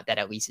that talent that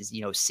at least is,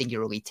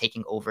 singularly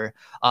taking over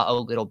a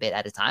little bit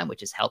at a time,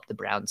 which has helped the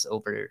Browns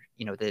over,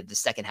 the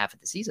second half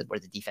of the season where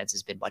the defense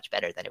has been much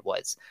better than it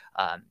was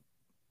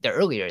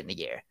earlier in the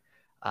year.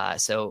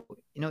 So,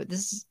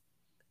 this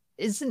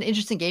is an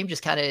interesting game,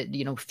 just kind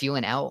of,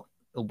 feeling out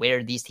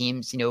where these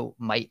teams,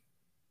 might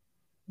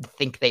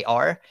think they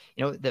are.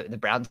 The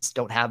Browns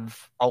don't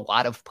have a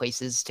lot of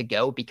places to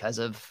go because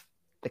of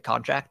the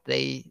contract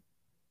they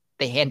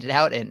they handed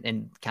out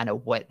and kind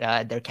of what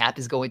their cap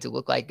is going to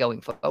look like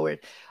going forward.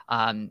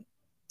 And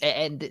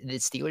the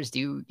Steelers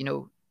do,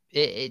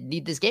 it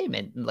need this game.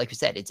 And like we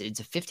said, it's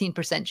a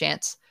 15%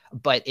 chance,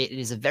 but it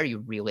is a very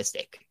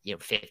realistic,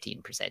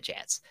 15%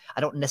 chance.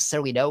 I don't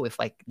necessarily know if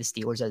like the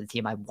Steelers are the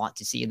team I want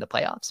to see in the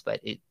playoffs, but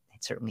it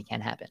certainly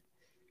can happen.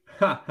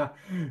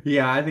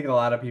 Yeah, I think a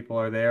lot of people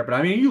are there, but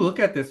I mean, you look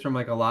at this from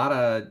like a lot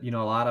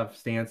of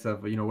stance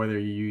of, whether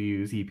you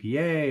use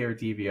EPA or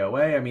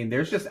DVOA. I mean,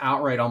 there's just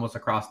outright almost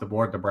across the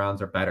board, the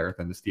Browns are better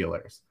than the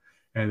Steelers,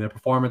 and the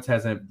performance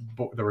the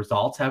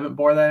results haven't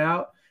bore that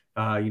out.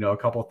 A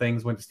couple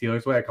things went the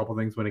Steelers' way, a couple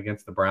things went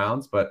against the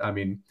Browns, but I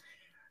mean,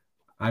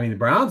 the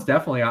Browns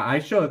definitely. I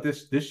show that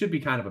this should be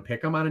kind of a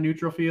pick 'em on a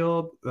neutral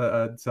field,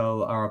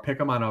 or a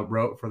pick 'em on a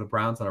road for the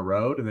Browns on a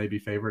road, and they'd be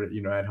favored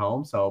at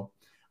home. So.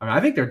 I mean, I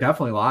think they're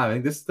definitely live. I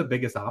think this is the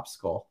biggest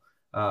obstacle.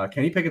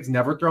 Kenny Pickett's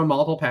never thrown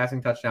multiple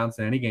passing touchdowns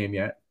in any game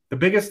yet. The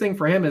biggest thing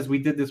for him is we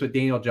did this with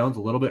Daniel Jones a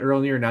little bit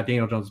earlier. Now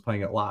Daniel Jones is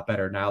playing a lot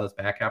better now this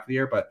back half of the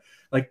year, but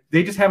like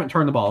they just haven't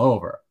turned the ball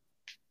over.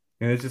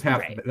 And it's just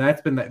happened. Right.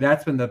 That's been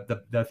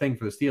the thing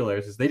for the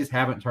Steelers is they just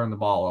haven't turned the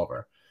ball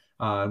over.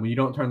 When you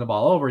don't turn the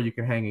ball over, you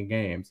can hang in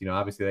games.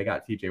 Obviously they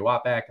got TJ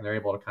Watt back and they're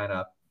able to kind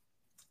of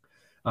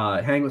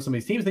hang with some of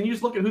these teams. Then you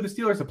just look at who the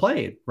Steelers have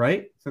played,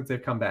 right? Since they've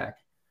come back.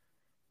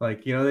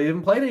 Like, they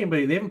haven't played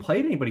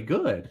anybody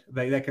good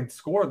that can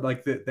score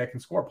that can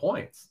score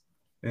points.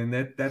 And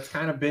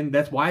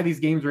that's why these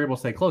games are able to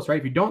stay close, right?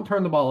 If you don't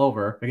turn the ball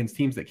over against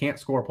teams that can't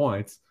score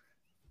points,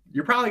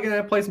 you're probably going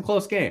to play some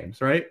close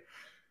games, right?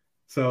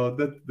 So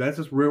that's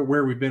just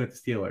where we've been at the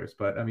Steelers.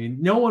 But I mean,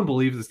 no one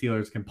believes the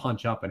Steelers can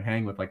punch up and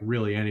hang with like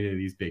really any of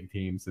these big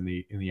teams in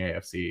the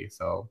AFC.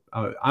 So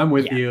I'm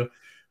with you.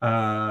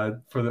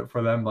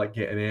 For them like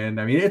getting in.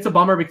 I mean, it's a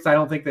bummer because I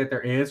don't think that there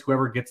is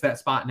whoever gets that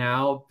spot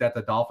now that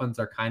the Dolphins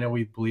are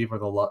we believe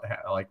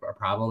are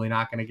probably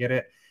not going to get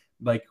it.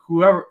 Like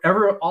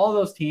all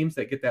those teams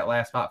that get that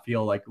last spot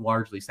feel like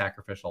largely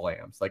sacrificial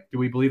lambs. Like, do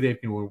we believe they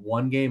can win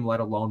one game, let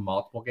alone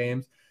multiple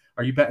games?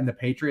 Are you betting the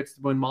Patriots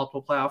to win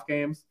multiple playoff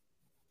games?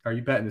 Are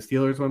you betting the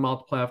Steelers win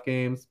multiple playoff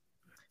games?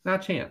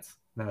 Not a chance.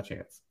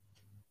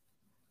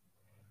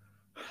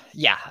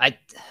 Yeah,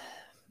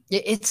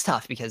 it's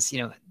tough because,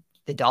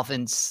 the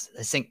Dolphins,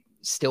 I think,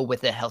 still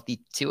with a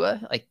healthy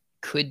Tua, like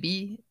could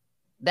be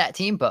that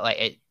team, but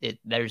like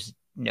there's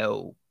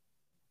no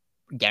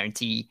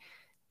guarantee,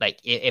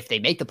 like if they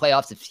make the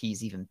playoffs, if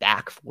he's even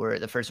back for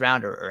the first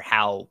round, or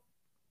how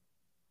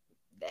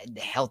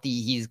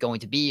healthy he's going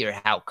to be, or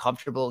how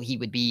comfortable he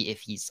would be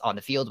if he's on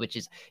the field, which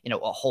is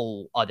a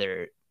whole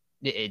other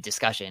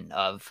discussion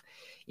of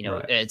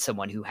right.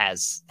 Someone who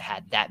has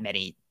had that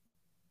many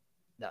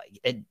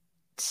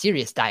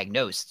serious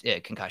diagnosed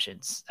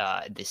concussions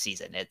this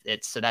season.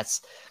 It's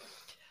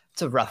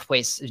a rough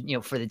place,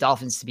 for the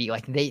Dolphins to be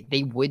like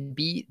they would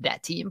be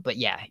that team. But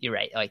yeah, you're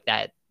right. Like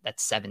that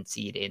 7th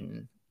seed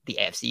in the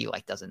AFC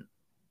like doesn't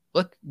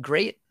look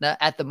great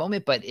at the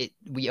moment, but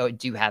we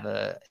do have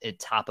a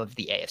top of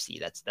the AFC.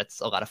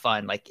 That's a lot of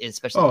fun. Like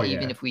especially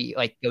even if we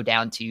like go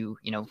down to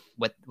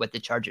what the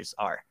Chargers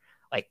are.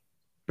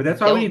 But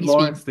that's why we need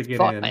Lawrence to get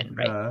in.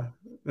 Right?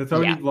 That's why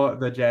we need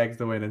the Jags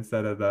to win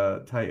instead of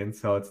the Titans.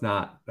 So it's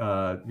not,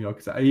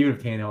 because even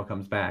if Tannehill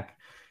comes back,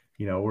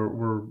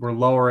 we're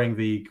lowering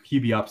the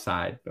QB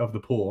upside of the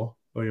pool.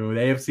 With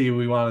AFC,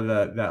 we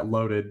wanted that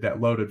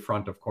loaded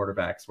front of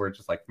quarterbacks where it's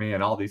just like,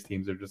 man, all these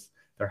teams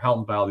they're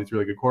helmed by all these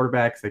really good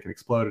quarterbacks. They can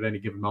explode at any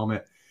given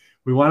moment.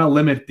 We want to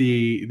limit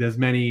as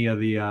many of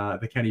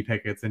the Kenny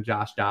Pickett's and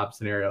Josh Dobbs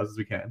scenarios as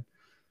we can.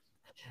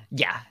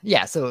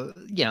 Yeah. So,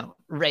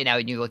 right now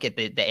when you look at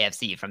the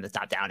AFC from the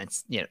top down,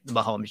 it's,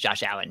 Mahomes,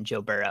 Josh Allen,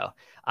 Joe Burrow.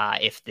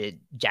 If the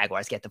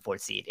Jaguars get the 4th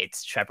seed,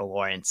 it's Trevor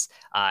Lawrence,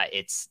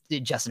 it's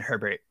Justin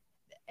Herbert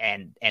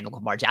and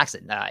Lamar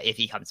Jackson if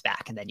he comes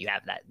back. And then you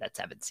have that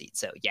 7th seed.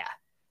 So yeah,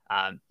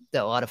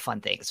 there are a lot of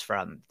fun things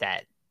from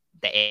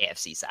the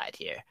AFC side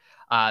here.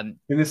 And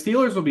the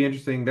Steelers will be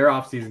interesting. They're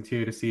off season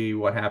too to see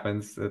what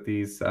happens at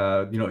these.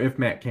 If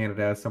Matt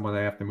Canada is someone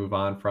they have to move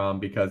on from,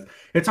 because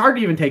it's hard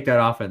to even take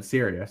that offense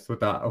serious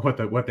with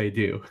what they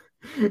do.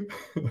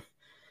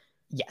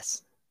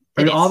 Yes,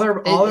 I mean, all their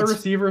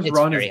receivers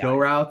run is go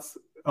routes.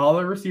 All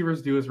their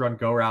receivers do is run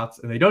go routes,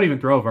 and they don't even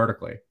throw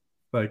vertically.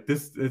 Like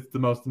this is the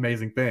most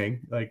amazing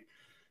thing. Like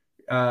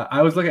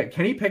I was looking at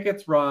Kenny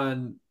Pickett's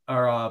run,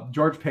 or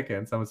George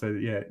Pickens. I would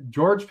say,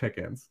 George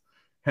Pickens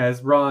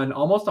has run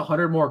almost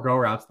 100 more go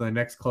routes than the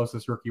next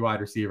closest rookie wide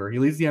receiver. He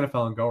leads the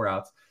NFL in go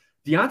routes.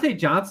 Deontay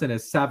Johnson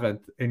is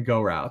 7th in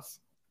go routes.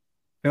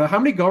 How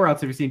many go routes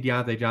have you seen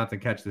Deontay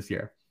Johnson catch this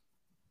year?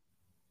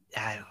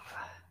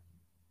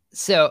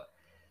 So,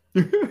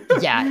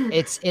 yeah,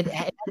 it's been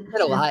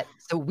a lot.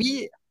 So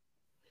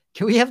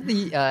can we have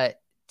the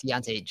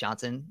Deontay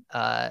Johnson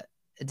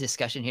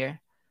discussion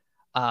here?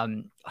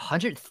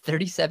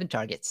 137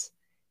 targets,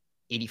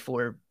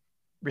 84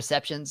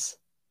 receptions.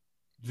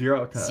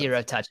 0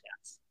 touchdowns.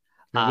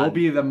 It will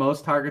be the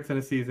most targets in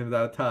a season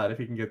without a TUD if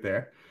he can get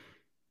there.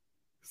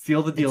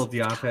 Seal the deal,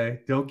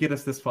 Deontay. Don't get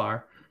us this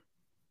far.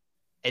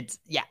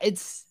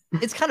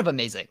 It's kind of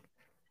amazing.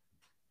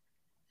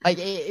 Like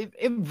it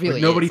really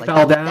like nobody is.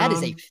 fell down.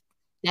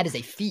 That is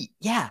a feat.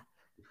 Yeah.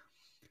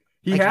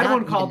 He had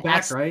one called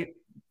back, right?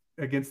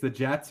 Against the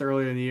Jets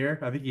earlier in the year.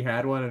 I think he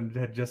had one and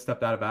had just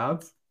stepped out of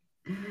bounds.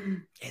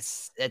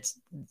 It's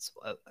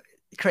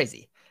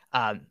crazy.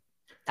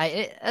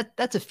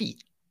 That's a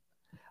feat.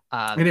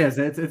 It is.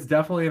 It's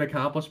definitely an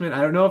accomplishment.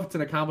 I don't know if it's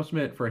an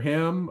accomplishment for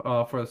him,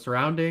 for the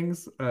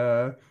surroundings.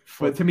 But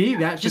to me,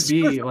 that should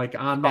be like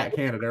on Matt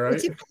Canada, right?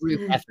 It's a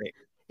group effort.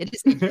 It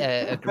is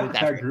a group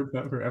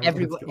effort.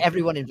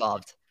 Everyone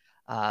involved.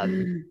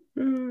 And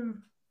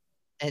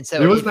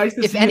so it was nice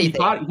to see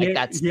anything,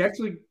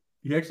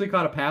 he actually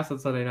caught a pass on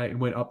Sunday night and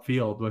went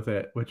upfield with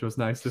it, which was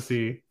nice to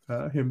see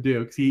him do,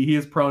 because he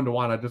is prone to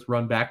want to just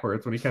run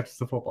backwards when he catches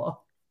the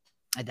football.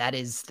 That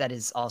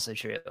is also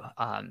true.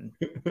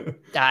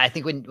 I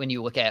think when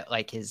you look at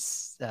like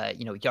his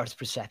yards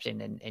per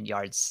reception and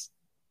yards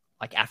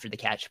like after the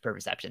catch per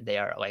reception,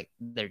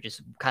 they're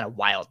just kind of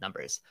wild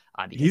numbers.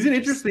 He's an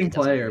interesting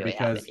player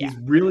because he's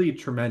really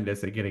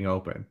tremendous at getting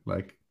open.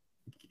 Like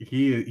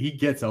he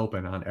gets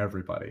open on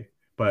everybody,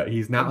 but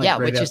he's not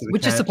great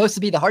which is supposed to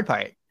be the hard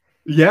part.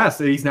 Yes,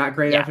 he's not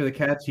great after the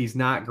catch. He's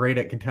not great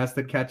at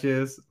contested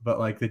catches, but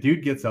like the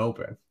dude gets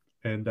open,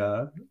 and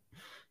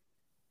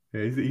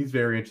he's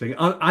very interesting.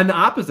 On the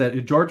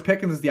opposite, George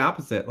Pickens is the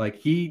opposite. Like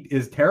he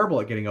is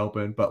terrible at getting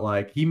open, but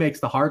like he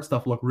makes the hard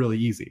stuff look really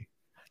easy.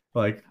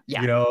 Like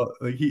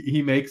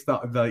he makes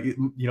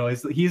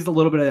he's a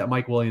little bit of that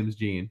Mike Williams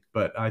gene,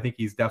 but I think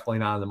he's definitely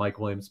not on the Mike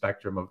Williams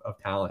spectrum of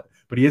talent.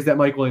 But he is that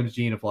Mike Williams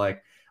gene of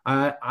like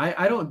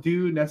I don't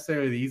do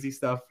necessarily the easy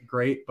stuff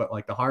great, but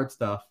like the hard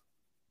stuff,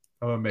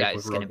 I'm gonna make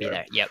it's gonna be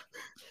there. Yep.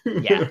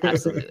 Yeah,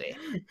 absolutely.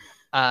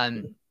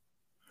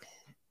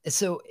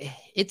 So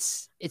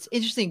it's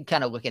interesting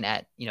kind of looking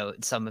at,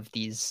 some of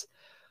these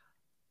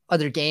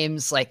other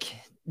games. Like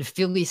the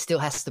Philly still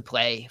has to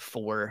play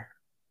for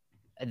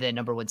the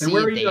number one seed. And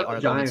where are you at the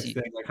Giants thing?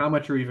 Like how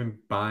much are you even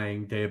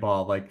buying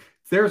Daboll? Like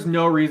there's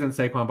no reason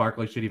Saquon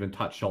Barkley should even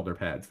touch shoulder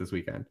pads this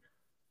weekend.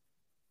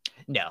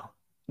 No.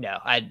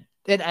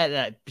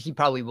 He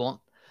probably won't.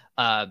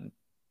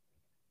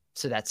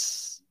 So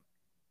that's,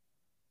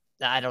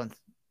 I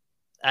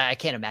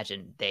can't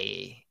imagine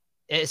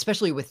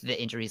especially with the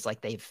injuries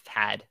like they've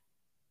had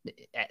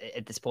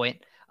at this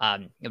point.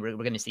 We're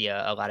going to see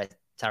a lot of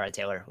Tyrod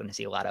Taylor. We're going to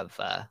see a lot of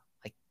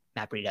like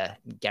Matt Breida,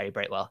 Gary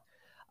Brightwell.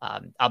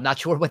 I'm not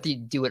sure what they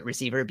do at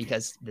receiver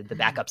because the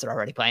backups are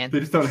already playing. They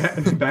just don't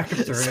have the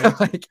backups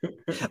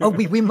are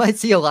in. We might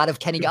see a lot of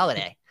Kenny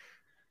Galladay.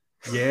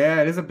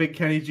 Yeah, it is a big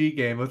Kenny G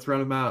game. Let's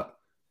run him out.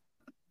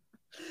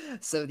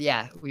 So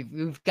yeah,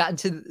 we've gotten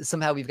to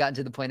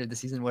the point of the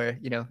season where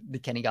the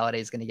Kenny Galladay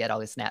is going to get all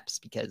his snaps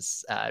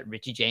because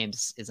Richie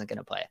James isn't going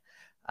to play.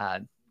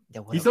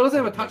 He still doesn't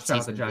have a touchdown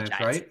with the Giants,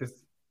 right?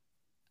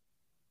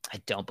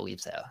 I don't believe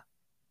so.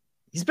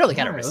 He's barely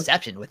got a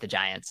reception with the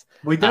Giants.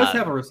 Well, he does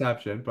have a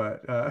reception,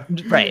 but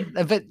right.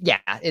 But yeah,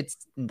 it's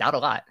not a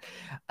lot.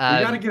 We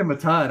got to get him a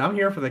ton. I'm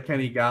here for the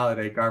Kenny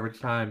Galladay garbage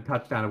time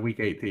touchdown of Week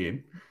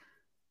 18.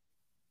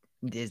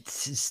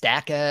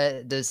 Stack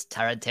those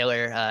Tyrod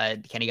Taylor,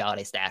 Kenny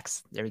Galladay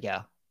stacks. There we go.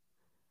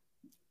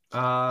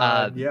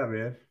 Yeah,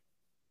 man.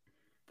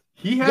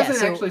 He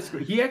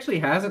hasn't he actually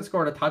hasn't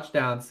scored a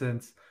touchdown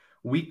since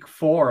Week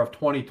 4 of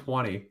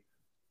 2020.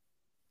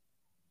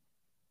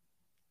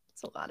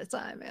 It's a lot of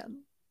time, man.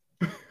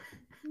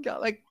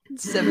 Got like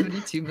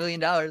 $72 million.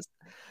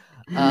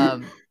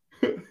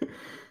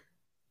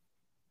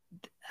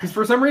 Because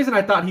for some reason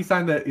I thought he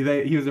signed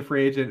he was a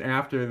free agent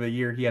after the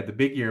year he had the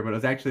big year, but it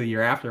was actually the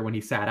year after when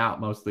he sat out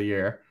most of the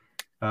year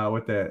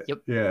with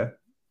the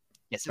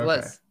Yes, it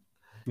was.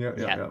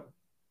 Yeah.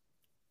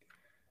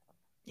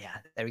 Yeah,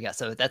 there we go.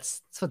 So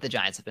that's what the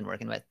Giants have been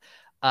working with.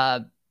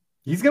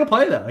 He's gonna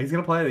play though.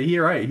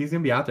 You're right. He's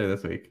gonna be out there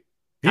this week.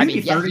 He's gonna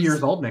be 30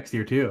 years old next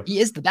year too. He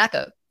is the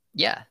backup.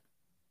 Yeah.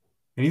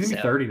 And he's gonna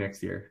be 30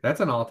 next year.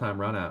 That's an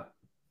all-time run out.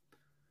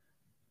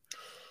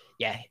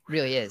 Yeah, it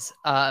really is.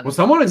 Well,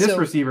 someone in this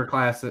receiver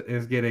class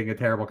is getting a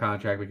terrible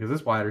contract because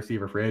this wide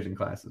receiver free agent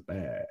class is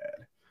bad.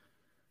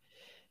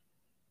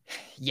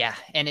 Yeah,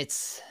 and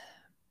it's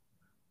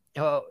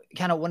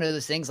kind of one of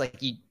those things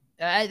like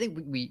I think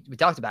we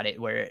talked about it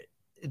where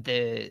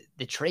the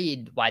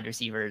trade wide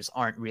receivers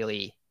aren't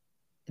really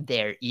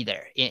there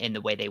either in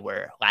the way they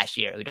were last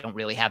year. We don't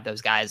really have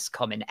those guys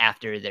coming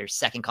after their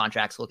second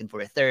contracts looking for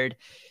a third.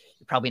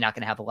 You're probably not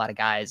going to have a lot of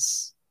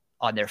guys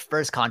on their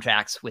first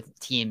contracts with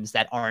teams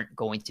that aren't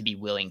going to be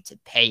willing to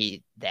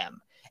pay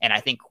them. And I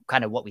think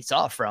kind of what we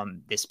saw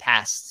from this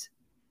past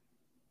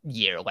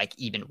year, like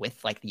even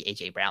with like the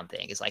AJ Brown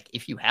thing is like,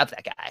 if you have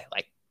that guy,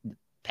 like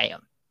pay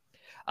him.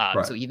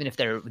 Right. So even if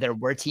there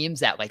were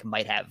teams that like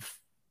might have,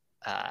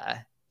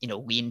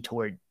 leaned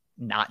toward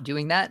not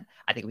doing that,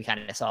 I think we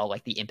kind of saw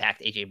like the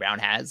impact AJ Brown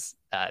has.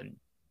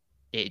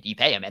 You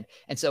pay him.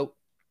 And so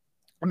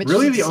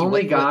really the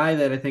only guy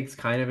that I think is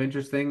kind of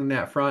interesting in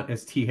that front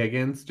is T.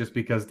 Higgins, just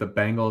because the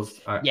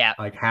Bengals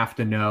have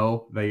to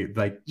know they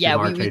like we Chase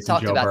and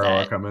talked Joe about Burrow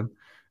that. are coming.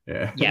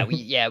 Yeah.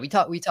 We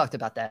talked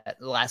about that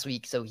last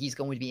week. So he's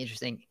going to be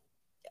interesting.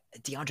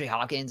 DeAndre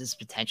Hopkins is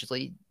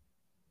potentially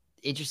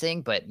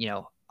interesting, but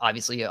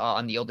obviously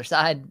on the older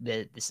side,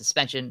 the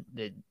suspension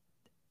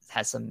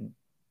has some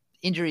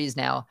injuries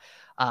now.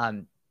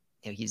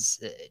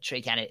 He's a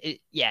trade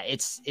candidate.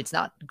 It's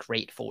not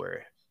great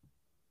for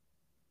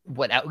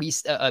what at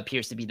least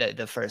appears to be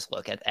the first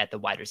look at the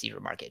wide receiver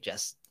market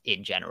just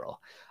in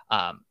general.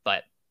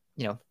 But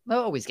they'll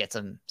always get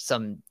some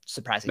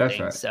surprising That's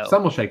things. right. So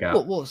some will shake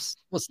out. We'll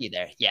see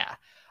there. Yeah.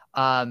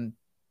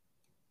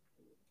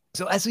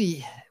 So as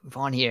we move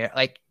on here,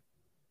 I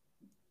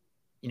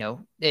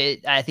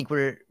think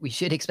we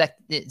should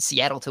expect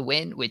Seattle to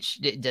win,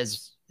 which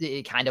does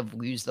kind of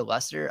lose the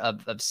luster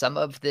of some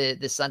of the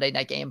Sunday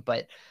night game,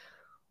 but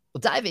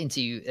we'll dive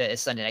into a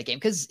Sunday night game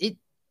because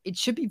it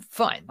should be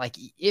fun. Like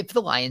if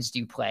the Lions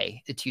do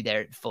play to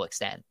their full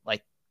extent,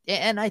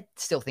 and I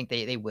still think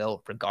they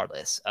will,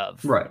 regardless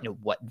of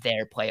what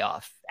their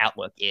playoff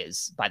outlook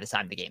is by the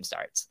time the game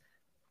starts.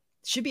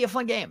 It should be a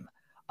fun game.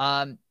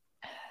 The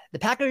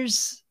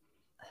Packers,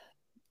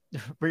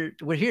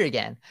 we're here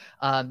again.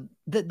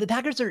 The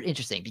Packers are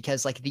interesting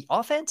because the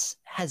offense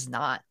has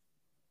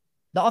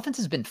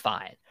been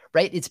fine,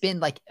 right? It's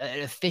been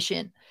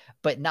efficient,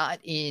 but not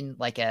in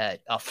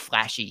a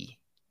flashy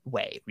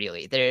way,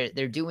 really.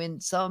 They're doing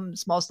some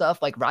small stuff.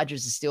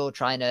 Rodgers is still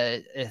trying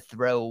to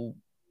throw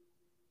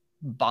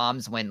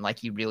bombs when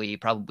he really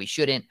probably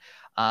shouldn't.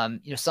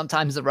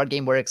 Sometimes the run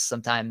game works,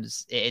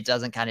 sometimes it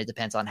doesn't. Kind of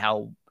depends on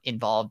how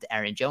involved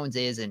Aaron Jones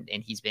is, and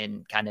he's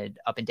been kind of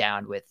up and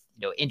down with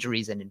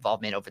injuries and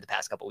involvement over the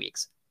past couple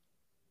weeks.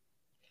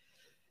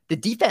 The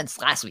defense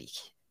last week,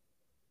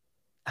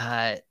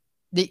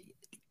 they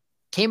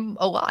came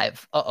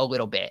alive a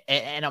little bit,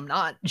 and I'm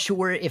not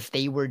sure if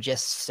they were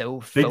just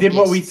so they did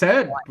what we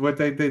said, what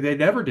they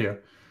never do,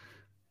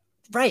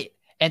 right?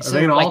 And are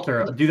they gonna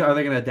alter? Are they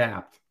gonna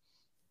adapt?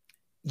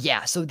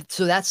 Yeah, so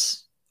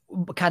that's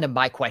kind of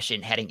my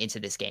question heading into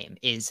this game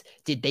is,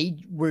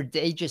 were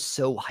they just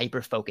so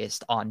hyper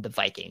focused on the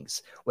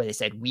Vikings where they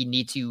said we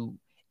need to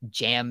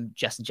jam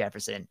Justin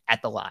Jefferson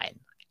at the line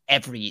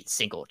every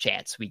single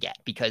chance we get,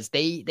 because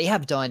they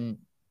have done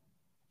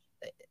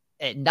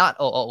not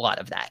a lot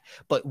of that.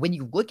 But when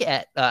you look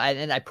at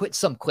and I put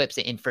some clips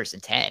in 1st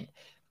and 10,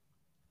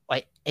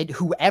 and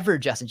whoever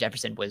Justin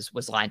Jefferson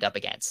was lined up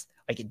against,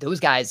 those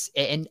guys,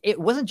 and it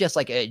wasn't just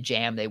a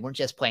jam. They weren't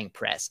just playing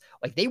press.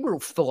 They were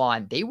full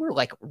on. They were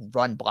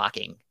run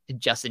blocking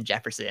Justin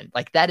Jefferson.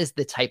 That is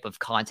the type of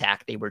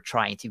contact they were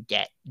trying to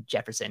get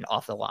Jefferson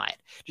off the line,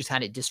 just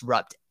kind of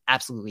disrupt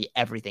absolutely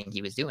everything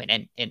he was doing.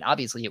 And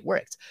obviously it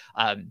worked.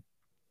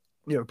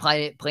 We were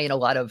playing a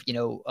lot of,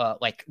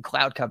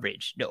 cloud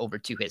coverage over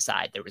to his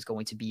side. There was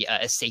going to be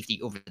a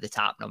safety over the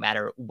top, no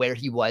matter where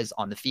he was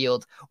on the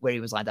field, where he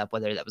was lined up,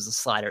 whether that was a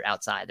slider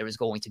outside, there was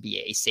going to be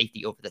a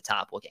safety over the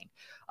top looking.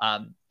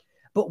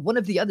 But one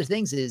of the other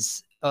things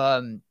is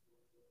over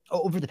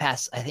the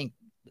past, I think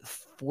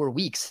 4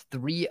 weeks,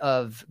 3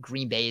 of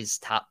Green Bay's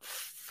top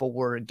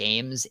 4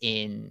 games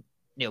in,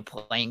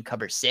 playing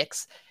cover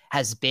 6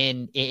 has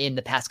been in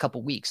the past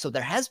couple weeks. So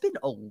there has been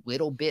a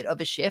little bit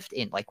of a shift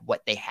in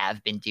what they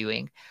have been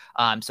doing.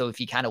 So if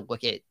you kind of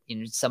look at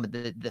some of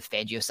the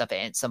Fangio stuff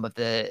and some of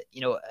the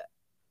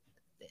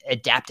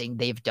adapting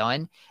they've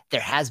done,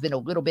 there has been a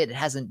little bit. It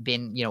hasn't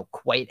been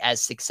quite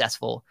as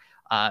successful.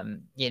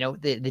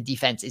 The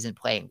defense isn't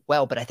playing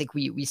well, but I think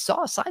we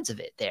saw signs of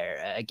it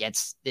there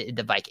against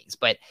the Vikings.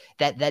 But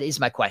that is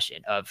my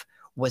question of,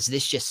 was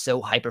this just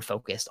so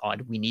hyper-focused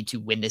on we need to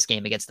win this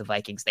game against the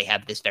Vikings? They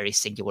have this very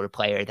singular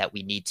player that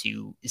we need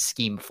to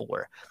scheme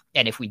for.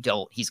 And if we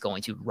don't, he's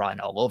going to run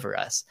all over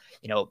us.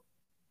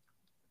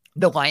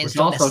 The Lions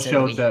also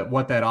showed that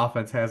what that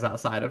offense has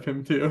outside of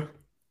him too.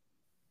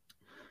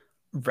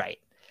 Right.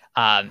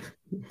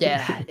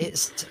 Yeah.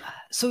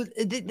 So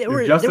there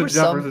were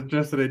Jefferson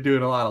just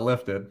doing a lot of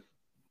lifting.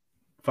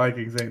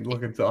 Vikings ain't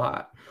looking so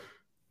hot.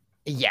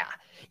 Yeah.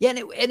 Yeah,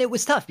 and it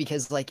was tough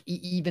because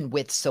even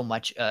with so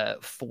much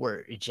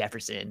for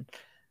Jefferson,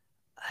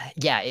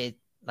 there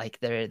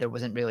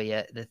wasn't really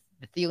the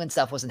Thielen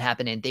stuff wasn't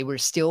happening. They were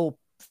still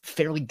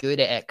fairly good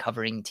at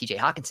covering TJ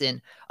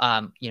Hawkinson,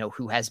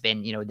 who has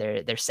been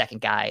their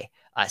second guy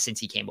since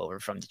he came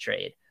over from the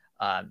trade.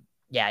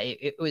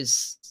 It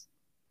was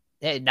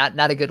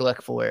not a good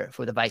look for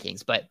the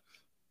Vikings. But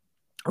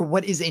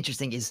what is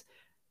interesting is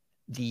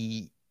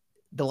the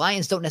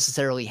Lions don't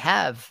necessarily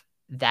have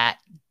that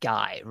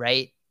guy,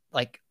 right?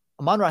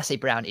 Amon-Ra St.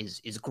 Brown is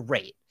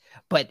great,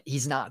 but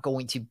he's not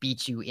going to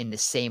beat you in the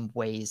same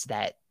ways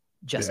that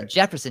Justin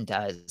Jefferson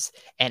does.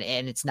 And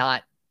it's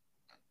not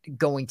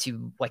going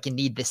to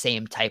need the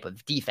same type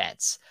of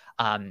defense.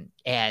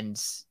 And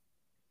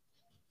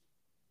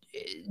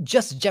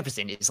Justin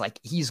Jefferson is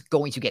he's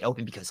going to get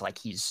open because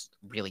he's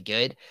really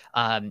good.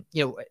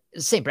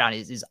 St. Brown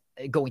is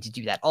going to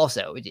do that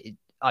also,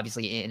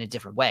 obviously in a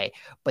different way,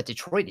 but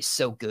Detroit is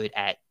so good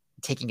at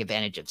taking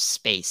advantage of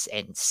space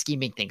and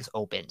scheming things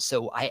open.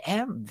 So I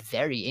am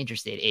very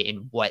interested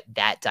in what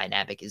that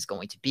dynamic is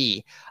going to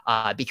be,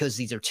 because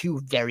these are 2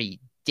 very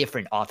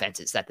different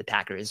offenses that the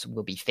Packers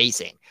will be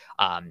facing.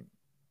 And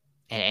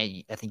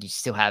I think you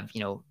still have,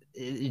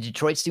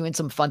 Detroit's doing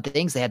some fun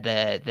things. They had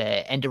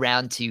the end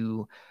around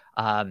to,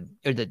 or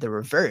the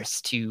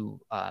reverse to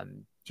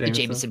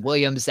Jameson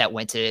Williams that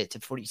went to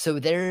 40. So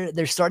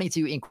they're starting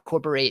to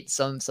incorporate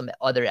some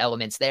other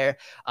elements there.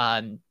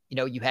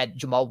 You had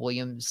Jamal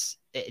Williams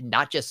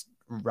not just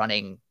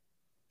running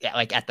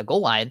like at the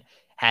goal line,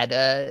 had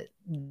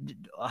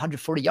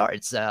 140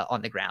 yards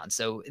on the ground.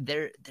 So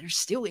they're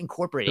still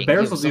incorporating the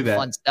Bears will some do that.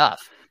 fun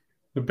stuff.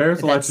 The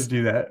Bears will let you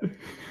do that.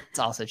 It's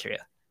also true.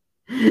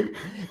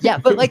 Yeah,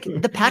 but like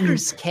the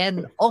Packers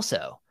can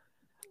also,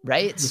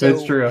 right? So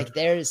that's true. Like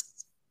there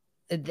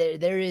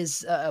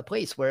is a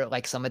place where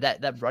like some of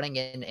that running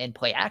in and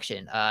play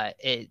action,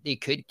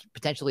 it could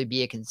potentially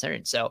be a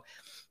concern. So,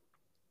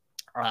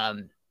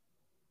 I'm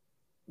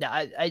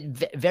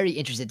very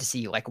interested to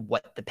see like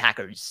what the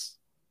Packers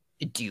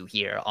do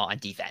here on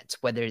defense,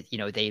 whether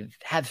they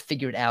have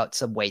figured out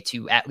some way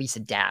to at least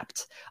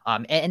adapt,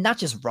 and not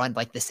just run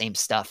like the same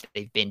stuff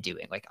they've been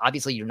doing. Like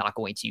obviously you're not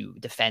going to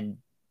defend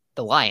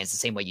the Lions the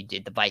same way you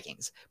did the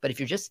Vikings, but if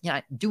you're just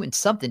doing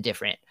something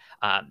different,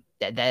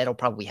 that'll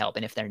probably help.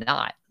 And if they're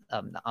not,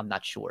 I'm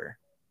not sure.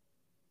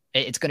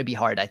 It's going to be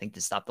hard, I think,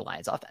 to stop the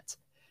Lions offense,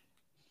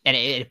 and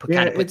it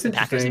kind of puts the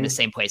Packers in the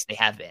same place they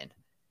have been.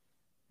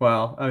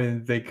 Well, I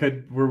mean,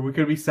 we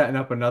could be setting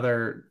up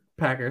another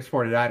Packers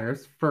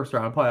 49ers first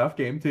round playoff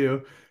game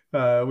too.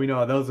 We know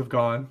how those have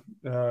gone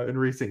in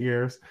recent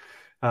years.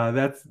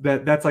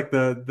 That's like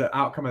the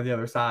outcome on the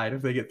other side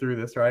if they get through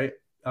this, right?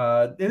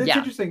 And it's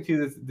interesting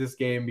too this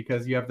game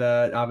because you have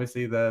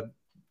the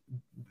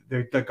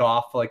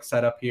Goff like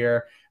setup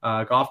here.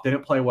 Goff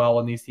didn't play well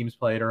when these teams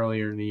played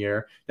earlier in the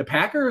year. The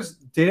Packers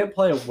didn't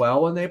play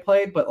well when they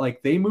played, but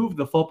like they moved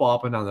the football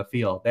up and down the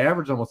field. They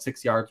averaged almost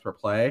 6 yards per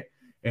play.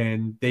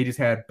 And they just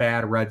had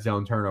bad red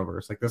zone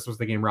turnovers. Like this was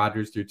the game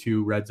Rodgers threw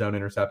 2 red zone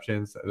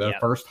interceptions. The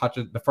first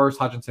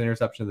Hutchinson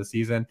interception of the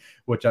season,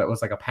 which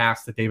was like a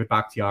pass to David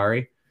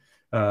Bakhtiari.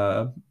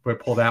 We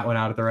pulled that one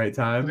out at the right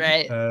time.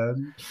 Right.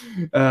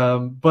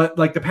 But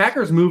like the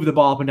Packers moved the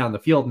ball up and down the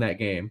field in that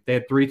game. They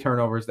had 3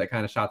 turnovers that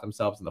kind of shot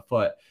themselves in the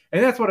foot.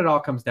 And that's what it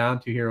all comes down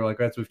to here. Like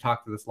as we've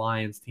talked to this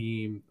Lions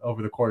team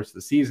over the course of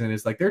the season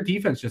is like their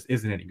defense just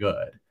isn't any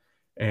good.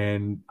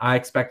 And I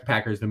expect the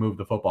Packers to move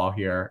the football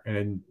here.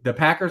 And the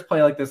Packers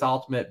play like this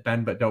ultimate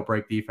bend but don't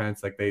break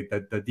defense. Like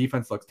the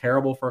defense looks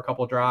terrible for a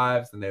couple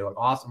drives, and they look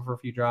awesome for a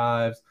few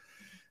drives.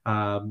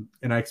 And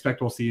I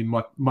expect we'll see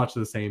much of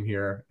the same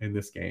here in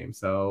this game.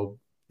 So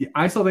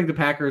I still think the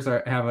Packers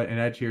have an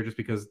edge here just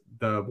because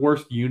the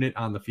worst unit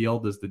on the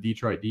field is the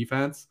Detroit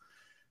defense.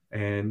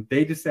 And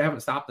they just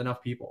haven't stopped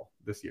enough people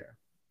this year.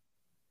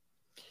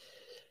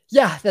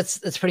 Yeah,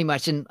 that's pretty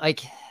much. And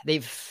like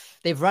they've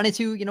run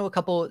into, a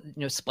couple,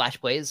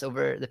 splash plays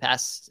over the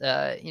past,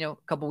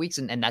 couple weeks.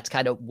 And that's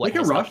kind of what they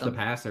can rush the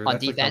passer on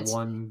that's defense.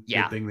 Like the one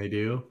good thing they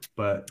do,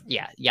 but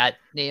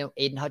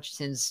Aiden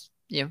Hutchinson's,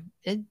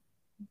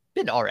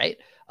 been all right.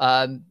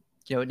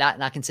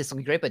 Not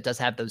consistently great, but does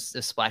have those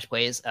splash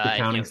plays.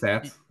 Counting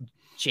stats.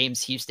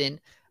 James Houston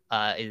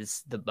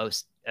is the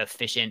most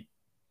efficient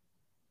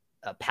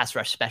pass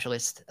rush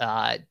specialist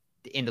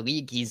in the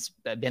league. He's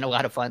been a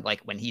lot of fun.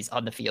 Like when he's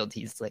on the field,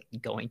 he's like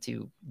going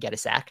to get a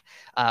sack,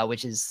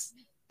 which has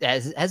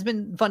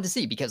been fun to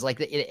see because like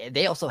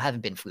they also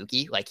haven't been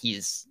fluky. Like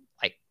he's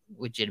like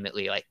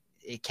legitimately like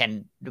it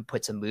can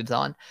put some moves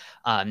on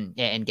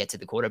and get to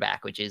the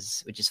quarterback, which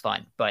is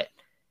fun. But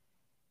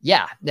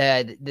yeah,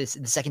 the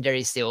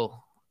secondary is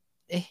still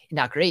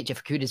not great.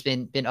 Jeff Okudah has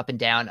been up and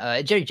down.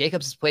 Jerry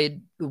Jacobs has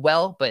played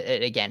well, but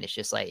again, it's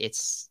just like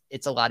it's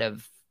a lot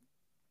of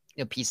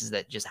pieces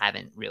that just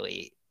haven't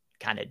really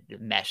kind of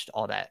meshed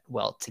all that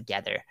well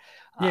together.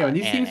 Yeah, when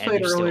these teams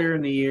played earlier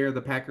in the year,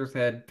 the Packers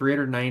had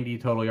 390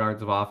 total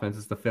yards of offense.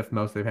 It's the 5th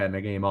most they've had in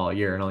a game all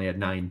year and only had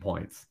 9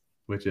 points,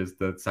 which is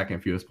the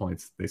second fewest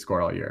points they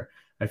score all year.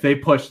 If they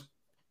push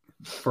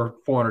for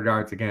 400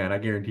 yards again, I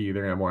guarantee you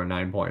they're going to have more than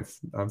 9 points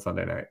on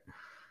Sunday night.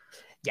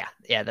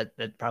 Yeah,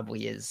 that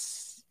probably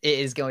is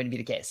going to be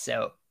the case.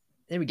 So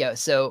there we go.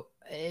 So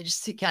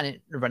just to kind of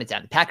run it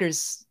down, the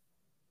Packers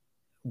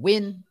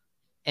win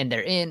and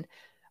they're in.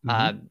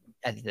 Mm-hmm.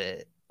 I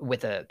think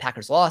with a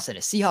Packers loss and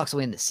a Seahawks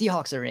win, the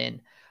Seahawks are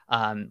in.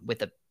 With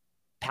the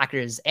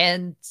Packers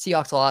and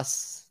Seahawks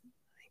loss,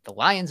 the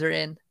Lions are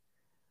in.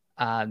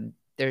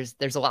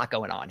 There's a lot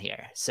going on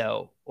here.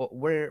 So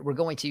we're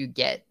going to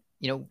get,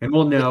 and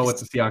we'll know what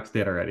the Seahawks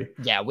did already.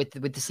 Yeah, with the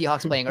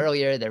Seahawks playing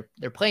earlier,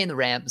 they're playing the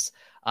Rams.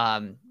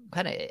 Kind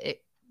of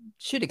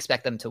should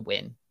expect them to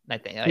win. I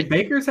think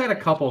Baker's had a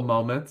couple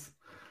moments.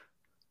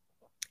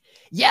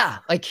 Yeah,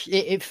 like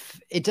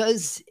if it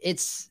does,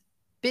 it's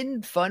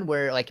been fun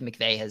where like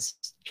McVay has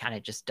kind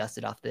of just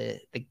dusted off the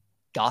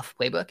Goff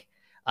playbook,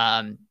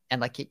 and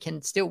like it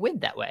can still win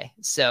that way.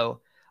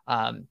 So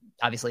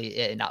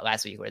obviously not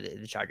last week where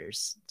the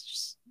Chargers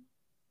just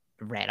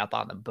ran up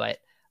on them, but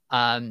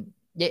it'll.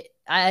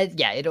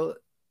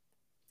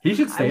 He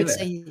should stay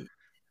there.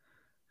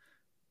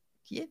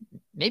 Yeah,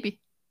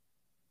 maybe.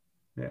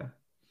 Yeah.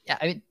 Yeah,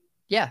 I mean,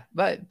 Yeah,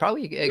 but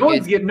probably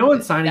no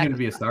one's signing him to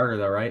be a starter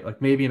though, right? Like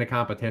maybe in a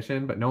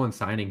competition, but no one's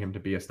signing him to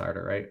be a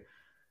starter, right?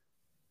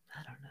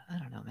 I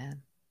don't know,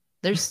 man.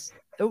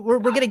 We're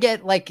gonna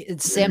get like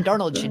Sam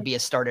Darnold should be a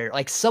starter.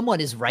 Like someone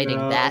is writing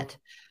that.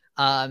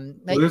 Well,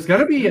 there's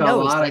gonna be a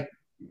lot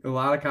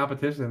of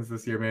competitions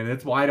this year, man.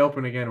 It's wide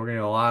open again. We're gonna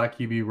get a lot of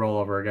QB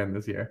rollover again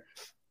this year.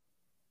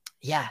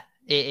 Yeah,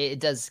 it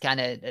does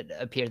kind of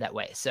appear that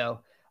way.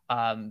 So,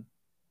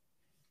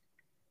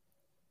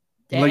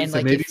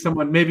 maybe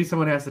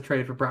someone has to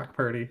trade for Brock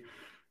Purdy.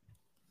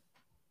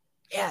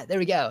 Yeah, there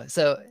we go.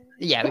 So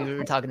yeah, we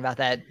were talking about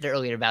that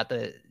earlier about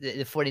the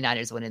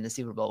 49ers winning the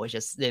Super Bowl, which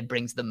just it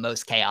brings the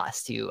most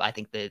chaos to I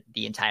think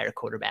the entire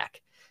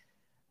quarterback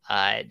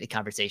the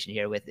conversation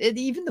here with it,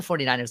 even the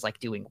 49ers like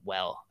doing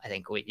well. I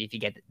think if you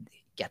get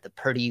the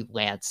Purdy,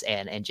 Lance,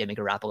 and Jimmy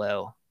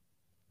Garoppolo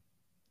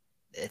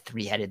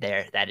three-headed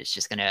there, that is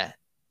just gonna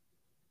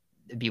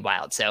be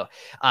wild. So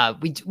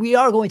we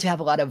are going to have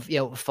a lot of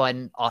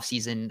fun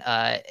off-season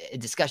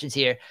discussions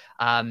here.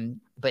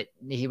 But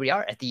here we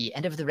are at the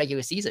end of the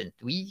regular season.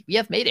 We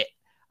have made it.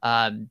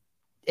 And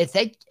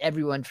thank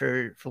everyone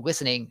for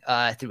listening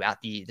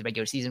throughout the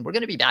regular season. We're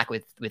going to be back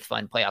with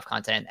fun playoff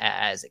content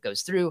as it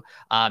goes through,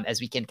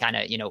 as we can kind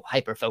of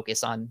hyper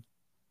focus on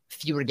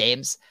fewer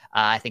games.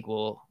 I think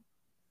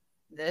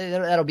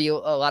that'll be a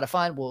lot of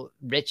fun.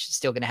 Rich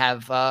still going to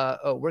have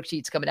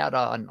worksheets coming out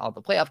on all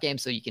the playoff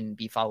games, so you can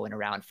be following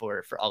around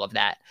for all of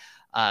that.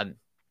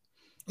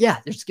 Yeah,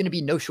 there's going to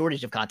be no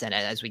shortage of content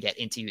as we get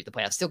into the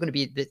playoffs. Still going to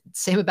be the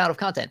same amount of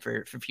content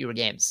for fewer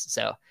games.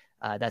 So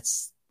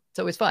it's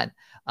always fun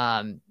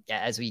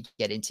as we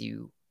get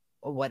into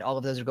what all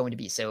of those are going to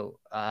be. So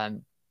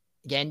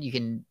again, you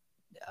can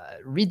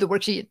read the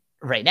worksheet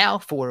right now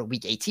for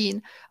week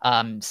 18.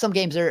 Some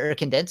games are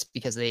condensed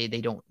because they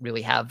don't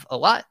really have a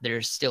lot.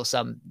 There's still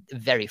some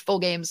very full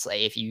games.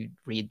 Like if you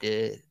read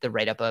the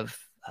write-up of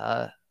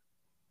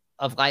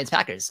Lions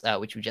Packers,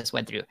 which we just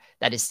went through,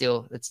 it's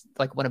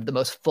like one of the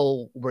most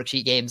full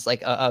worksheet games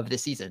of the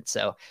season.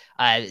 So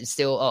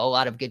still a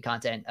lot of good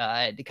content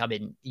to come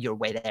in your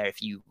way there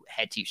if you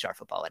head to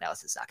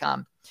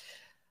sharpfootballanalysis.com.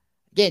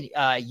 Again,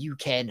 you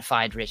can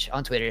find Rich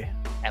on Twitter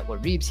at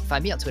Lord Reeves. You can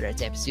find me on Twitter at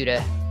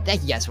Tampasuda.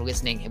 Thank you guys for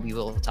listening, and we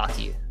will talk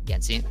to you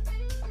again soon.